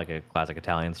 like a classic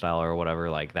Italian style or whatever.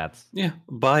 Like that's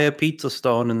buy a pizza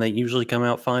stone and they usually come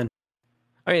out fine.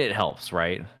 I mean, it helps,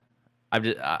 right?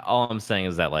 All I'm saying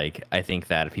is that I think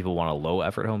that if people want a low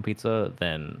effort home pizza,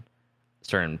 then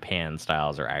certain pan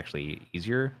styles are actually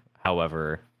easier.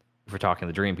 However, if we're talking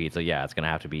the dream pizza, it's gonna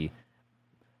have to be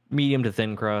medium to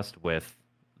thin crust with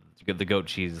the goat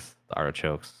cheese, the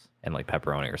artichokes, and like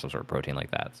pepperoni or some sort of protein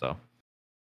like that. So,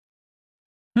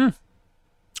 I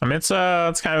mean, it's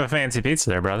kind of a fancy pizza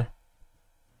there, brother.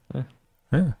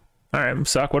 Yeah. All right,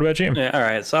 Succ, what about you? Yeah, all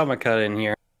right, so I'm gonna cut in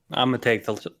here. I'm gonna take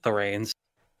the reins.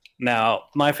 Now,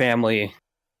 my family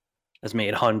has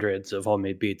made hundreds of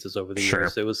homemade pizzas over the Sure.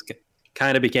 years. It was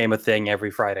kind of became a thing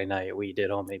every Friday night. We did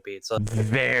homemade pizza.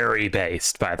 Very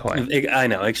based, by the way. I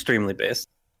know, extremely based.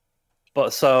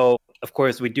 But so, of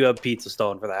course, we do have a pizza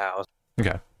stone for the house.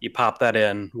 Okay. You pop that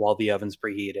in while the oven's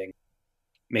preheating.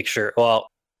 Make sure. Well,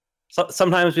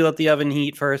 sometimes we let the oven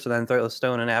heat first and then throw the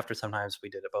stone in after. Sometimes we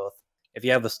did it both. If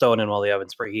you have the stone in while the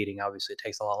oven's preheating, obviously it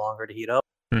takes a lot longer to heat up.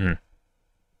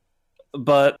 Mm-hmm.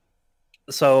 But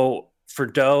so for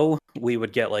dough, we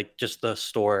would get like just the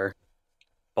store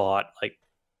bought like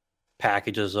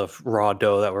packages of raw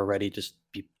dough that were ready to just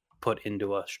be put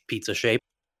into a pizza shape.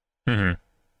 Mm-hmm.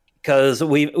 Because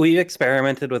we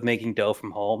experimented with making dough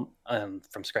from home and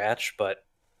from scratch, but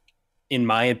in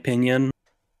my opinion,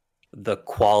 the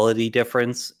quality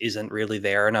difference isn't really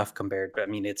there enough compared to, I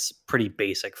mean, it's pretty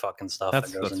basic fucking stuff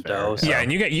that goes in fair, dough. yeah. Yeah,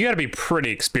 and you got to be pretty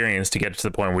experienced to get to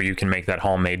the point where you can make that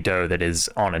homemade dough that is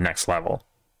on a next level.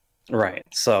 Right.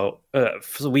 So,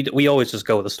 we always just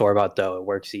go with the store bought dough. It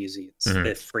works easy.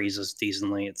 It freezes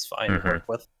decently. It's fine to work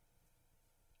with.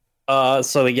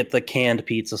 So we get the canned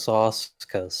pizza sauce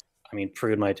because I mean,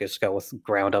 Prude might just go with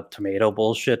ground up tomato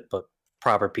bullshit, but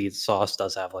proper pizza sauce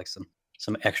does have like some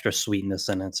extra sweetness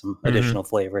in it, some additional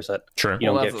flavors that Sure. you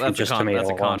don't get from just tomato. That's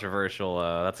a alone. controversial.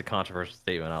 That's a controversial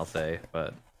statement, I'll say,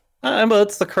 but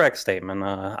it's the correct statement.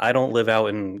 I don't live out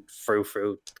in frou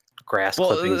grass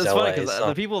clippings. It's LA, funny because so.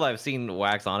 the people that I've seen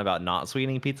wax on about not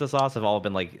sweetening pizza sauce have all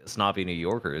been like snobby New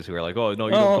Yorkers who are like, "Oh no,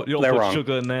 you don't put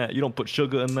sugar in that. You don't put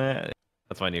sugar in that."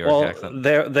 That's my New York accent.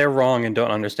 They're wrong and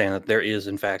don't understand that there is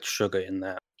in fact sugar in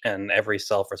that, and every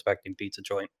self-respecting pizza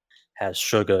joint has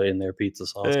sugar in their pizza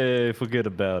sauce. Hey, forget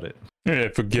about it. Yeah,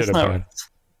 forget about it.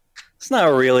 It's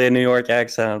not really a New York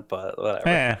accent, but whatever.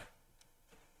 Eh.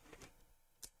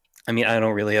 I mean, I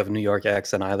don't really have a New York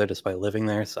accent either, despite living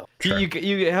there. So Sure.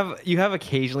 You have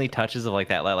occasionally touches of like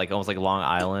that, like almost like Long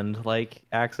Island like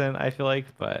accent. I feel like,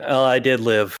 but I did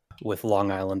live with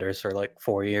Long Islanders for like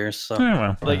 4 years. So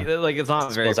like it's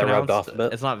not very I rubbed pronounced. off a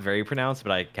bit. It's not very pronounced,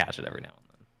 but I catch it every now and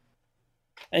then.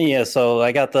 And yeah, so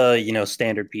I got the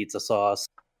standard pizza sauce.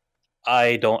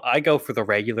 I go for the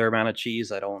regular amount of cheese.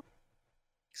 Because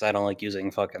I don't like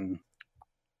using fucking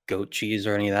goat cheese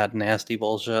or any of that nasty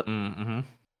bullshit. Mm-hmm.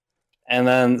 And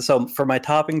then, so for my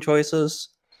topping choices,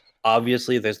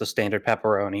 obviously there's the standard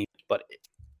pepperoni, but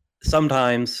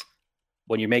sometimes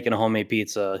when you're making a homemade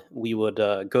pizza, we would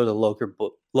go to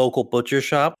the local butcher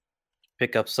shop,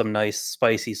 pick up some nice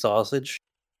spicy sausage,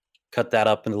 cut that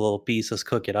up into little pieces,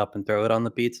 cook it up, and throw it on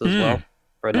the pizza as well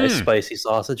for a nice spicy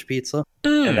sausage pizza.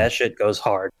 And that shit goes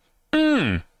hard.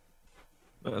 Oh,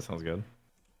 that sounds good.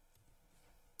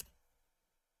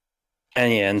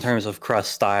 And yeah, in terms of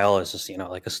crust style, it's just,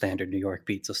 like a standard New York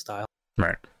pizza style.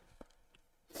 Right.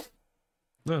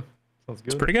 Yeah, sounds good.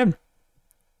 It's pretty good.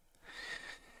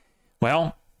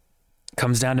 Well,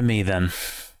 comes down to me then.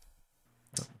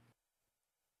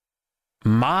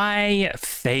 My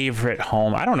favorite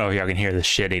home, I don't know if y'all can hear the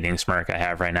shit-eating smirk I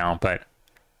have right now, but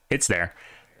it's there.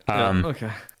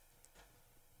 Okay.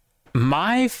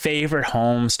 My favorite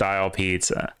home-style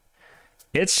pizza,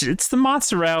 it's the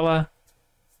mozzarella.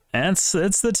 And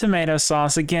it's the tomato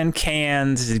sauce. Again,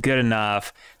 canned is good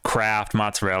enough. Kraft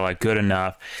mozzarella, good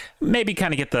enough. Maybe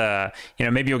kind of get the,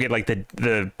 maybe you'll get like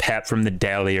the pep from the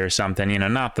deli or something.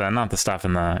 Not the stuff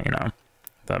in the,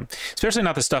 especially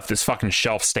not the stuff that's fucking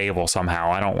shelf stable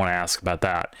somehow. I don't want to ask about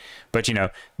that. But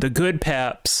the good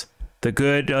peps, the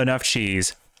good enough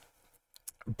cheese.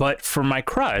 But for my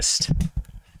crust,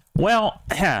 well,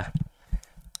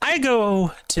 I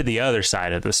go to the other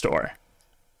side of the store.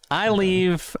 I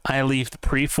leave the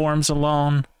preforms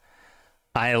alone.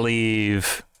 I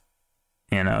leave,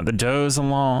 the doughs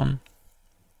alone.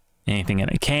 Anything in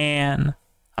a can.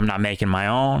 I'm not making my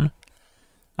own.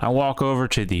 I walk over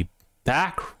to the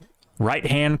back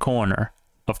right-hand corner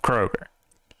of Kroger.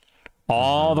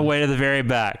 All the way to the very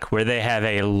back where they have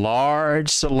a large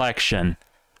selection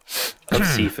Of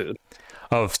seafood.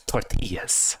 of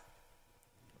tortillas.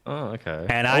 Oh, okay.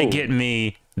 And I get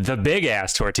me the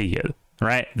big-ass tortilla.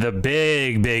 Right, the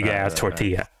big ass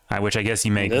tortilla, which I guess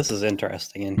you make. This is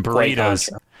interesting and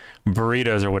burritos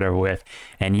or whatever with,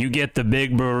 and you get the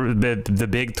big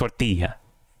tortilla,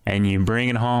 and you bring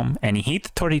it home, and you heat the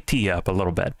tortilla up a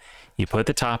little bit. You put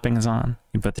the toppings on,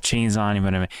 you put the cheese on,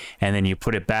 and then you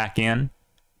put it back in.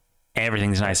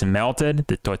 Everything's nice and melted.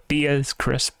 The tortilla is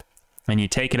crisp, and you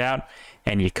take it out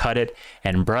and you cut it.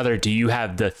 And brother, do you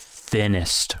have the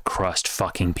thinnest crust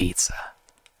fucking pizza?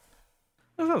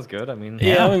 That sounds good. I mean,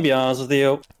 Yeah, I'm gonna be honest with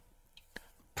you.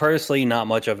 personally not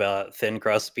much of a thin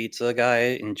crust pizza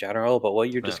guy in general, but what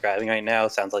you're describing right now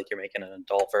sounds like you're making an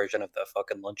adult version of the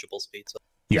fucking Lunchables pizza.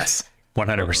 Yes,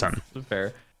 100%.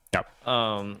 Fair. Yep.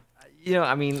 You know,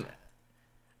 I mean,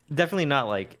 definitely not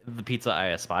like the pizza I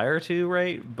aspire to,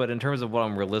 right? But in terms of what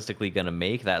I'm realistically gonna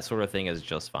make, that sort of thing is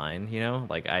just fine. You know,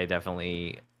 like I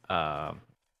definitely like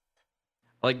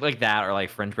that, or like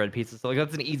French bread pizza. So like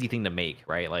that's an easy thing to make,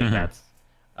 right? Like that's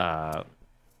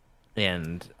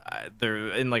and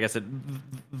like I said,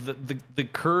 the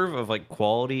curve of like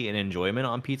quality and enjoyment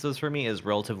on pizzas for me is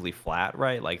relatively flat,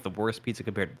 right? Like the worst pizza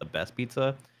compared to the best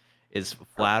pizza is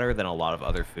flatter than a lot of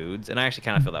other foods, and I actually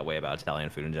kind of feel that way about Italian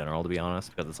food in general, to be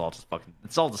honest, because it's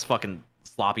all just fucking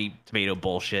sloppy tomato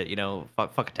bullshit, you know.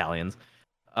 Fuck Italians.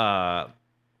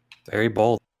 Very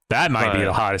bold. That might be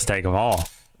the hottest take of all.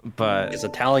 But Because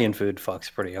Italian food fucks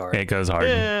pretty hard. It goes hard.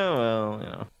 yeah, well, you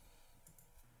know.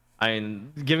 I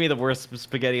mean, give me the worst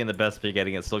spaghetti and the best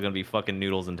spaghetti, it's still gonna be fucking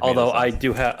noodles and tomato Although sauce.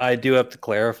 I do have to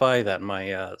clarify that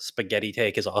my spaghetti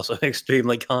take is also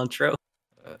extremely contro.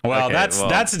 Well, Okay,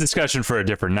 that's a discussion for a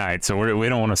different night, so we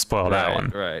don't want to spoil that one.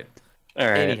 Right. All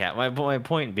right. Anyhow, my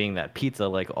point being that pizza,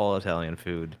 like all Italian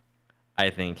food, I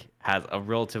think has a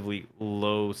relatively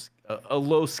low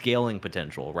scaling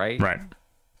potential, right? Right.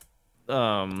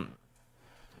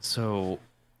 So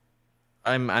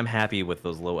I'm happy with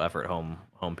those low effort home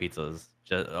pizzas,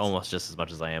 almost just as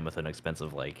much as I am with an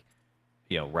expensive, like,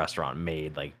 you know, restaurant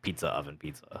made like pizza oven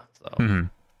pizza. So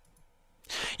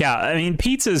Yeah, I mean,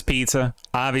 pizza is pizza.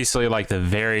 Obviously, like the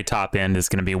very top end is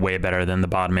going to be way better than the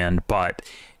bottom end, but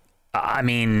I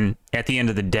mean, at the end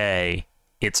of the day,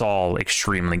 it's all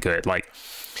extremely good. Like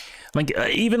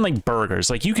even like burgers,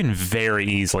 like you can very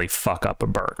easily fuck up a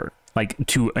burger, like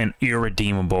to an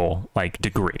irredeemable like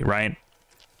degree, right?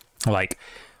 Like,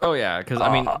 oh yeah, because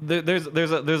I mean,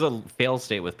 there's a fail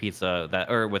state with pizza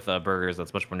with burgers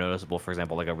that's much more noticeable. For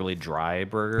example, like a really dry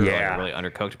burger, or like a really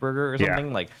undercooked burger or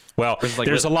something. Like, well, like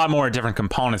there's a lot more different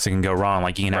components that can go wrong.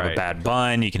 Like you can have Right. a bad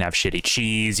bun, you can have shitty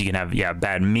cheese, you can have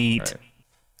bad meat. Right.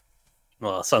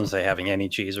 Well, some say having any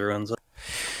cheese ruins it.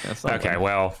 That's not Okay, good.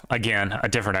 well, again, a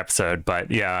different episode,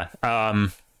 but yeah,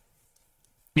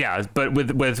 yeah, but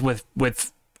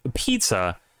with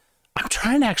pizza, I'm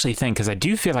trying to actually think, because I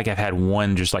do feel like I've had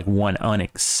one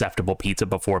unacceptable pizza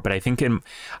before, but I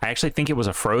actually think it was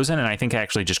a frozen, and I think I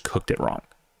actually just cooked it wrong.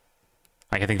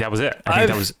 Like I think that was it.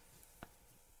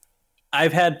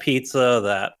 I've had pizza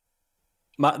that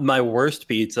my worst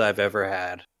pizza I've ever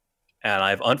had, and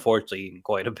I've unfortunately eaten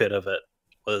quite a bit of it,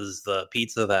 was the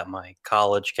pizza that my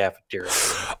college cafeteria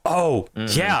made. Oh,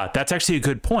 yeah, that's actually a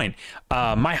good point.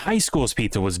 My high school's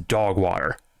pizza was dog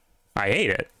water. I ate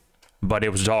it, but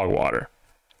it was dog water.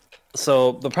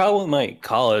 So the problem with my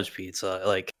college pizza,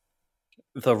 like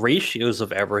the ratios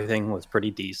of everything was pretty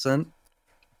decent,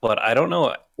 but I don't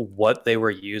know what they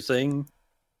were using.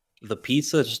 The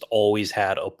pizza just always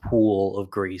had a pool of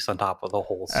grease on top of the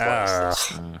whole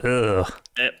slice. Ugh.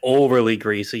 Overly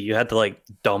greasy. You had to like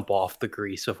dump off the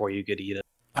grease before you could eat it.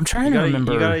 I'm trying to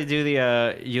remember. You gotta do the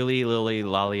Yuli Lily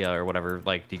Lalia or whatever,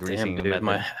 like degreasing. Damn, dude,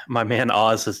 method. my man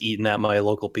Oz has eaten at my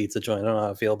local pizza joint. I don't know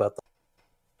how I feel about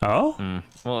that. Oh?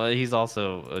 Well, he's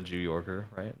also a New Yorker,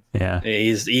 right? Yeah.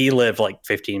 He lived like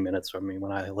 15 minutes from me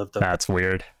when I lived there. That's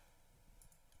weird.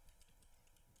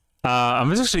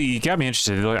 You got me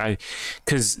interested.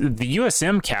 Because the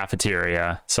USM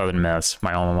cafeteria, Southern Miss,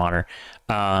 my alma mater,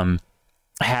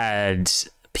 had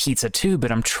pizza too.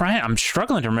 But I'm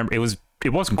struggling to remember. It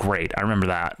wasn't great. I remember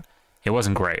that it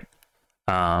wasn't great.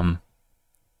 I'm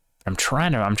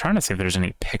trying to see if there's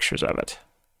any pictures of it.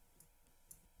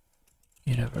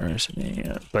 University,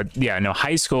 but yeah, no.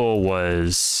 High school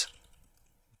was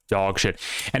dog shit.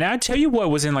 And I'd tell you what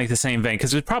was in like the same vein,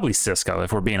 because it was probably Cisco,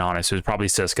 if we're being honest. It was probably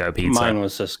Cisco pizza. Mine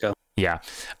was Cisco. Yeah.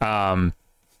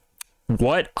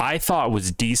 What I thought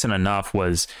was decent enough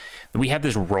was we had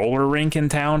this roller rink in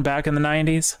town back in the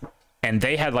 90s, and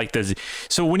they had like this.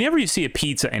 So whenever you see a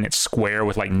pizza and it's square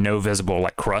with like no visible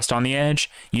like crust on the edge,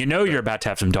 you know you're about to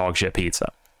have some dog shit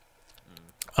pizza.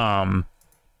 But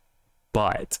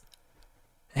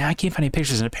yeah, I can't find any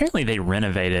pictures, and apparently they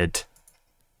renovated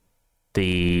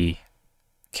the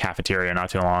cafeteria not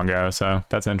too long ago, so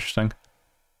that's interesting.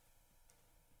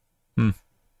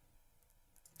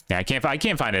 Yeah, I can't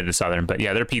find it at Southern, but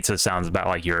yeah, their pizza sounds about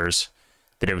like yours.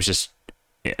 That it was just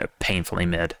painfully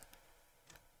mid.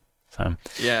 So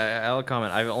yeah, I'll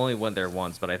comment. I only went there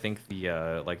once, but I think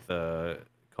the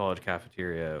college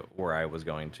cafeteria where I was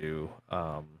going to,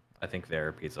 I think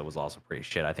their pizza was also pretty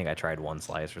shit. I think I tried one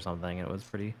slice or something, and it was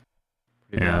pretty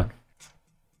yeah. bad.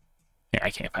 Yeah, I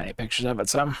can't find any pictures of it.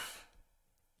 So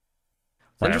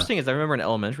whatever. interesting is I remember in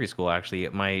elementary school, actually,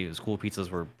 my school pizzas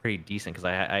were pretty decent because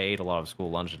I ate a lot of school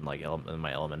lunch in like in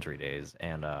my elementary days,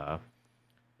 and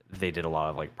they did a lot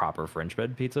of like proper French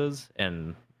bread pizzas,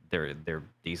 and they're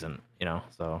decent, you know.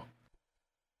 So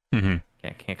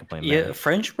can't complain. Yeah, there.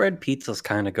 French bread pizzas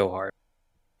kind of go hard.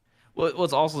 Well,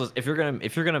 it's also if you're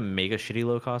gonna make a shitty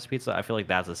low cost pizza, I feel like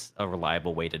that's a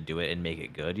reliable way to do it and make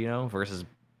it good, you know. Versus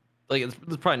like it's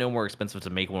probably no more expensive to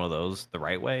make one of those the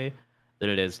right way than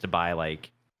it is to buy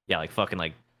like fucking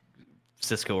like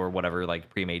Cisco or whatever like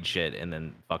pre-made shit and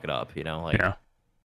then fuck it up, you know. Like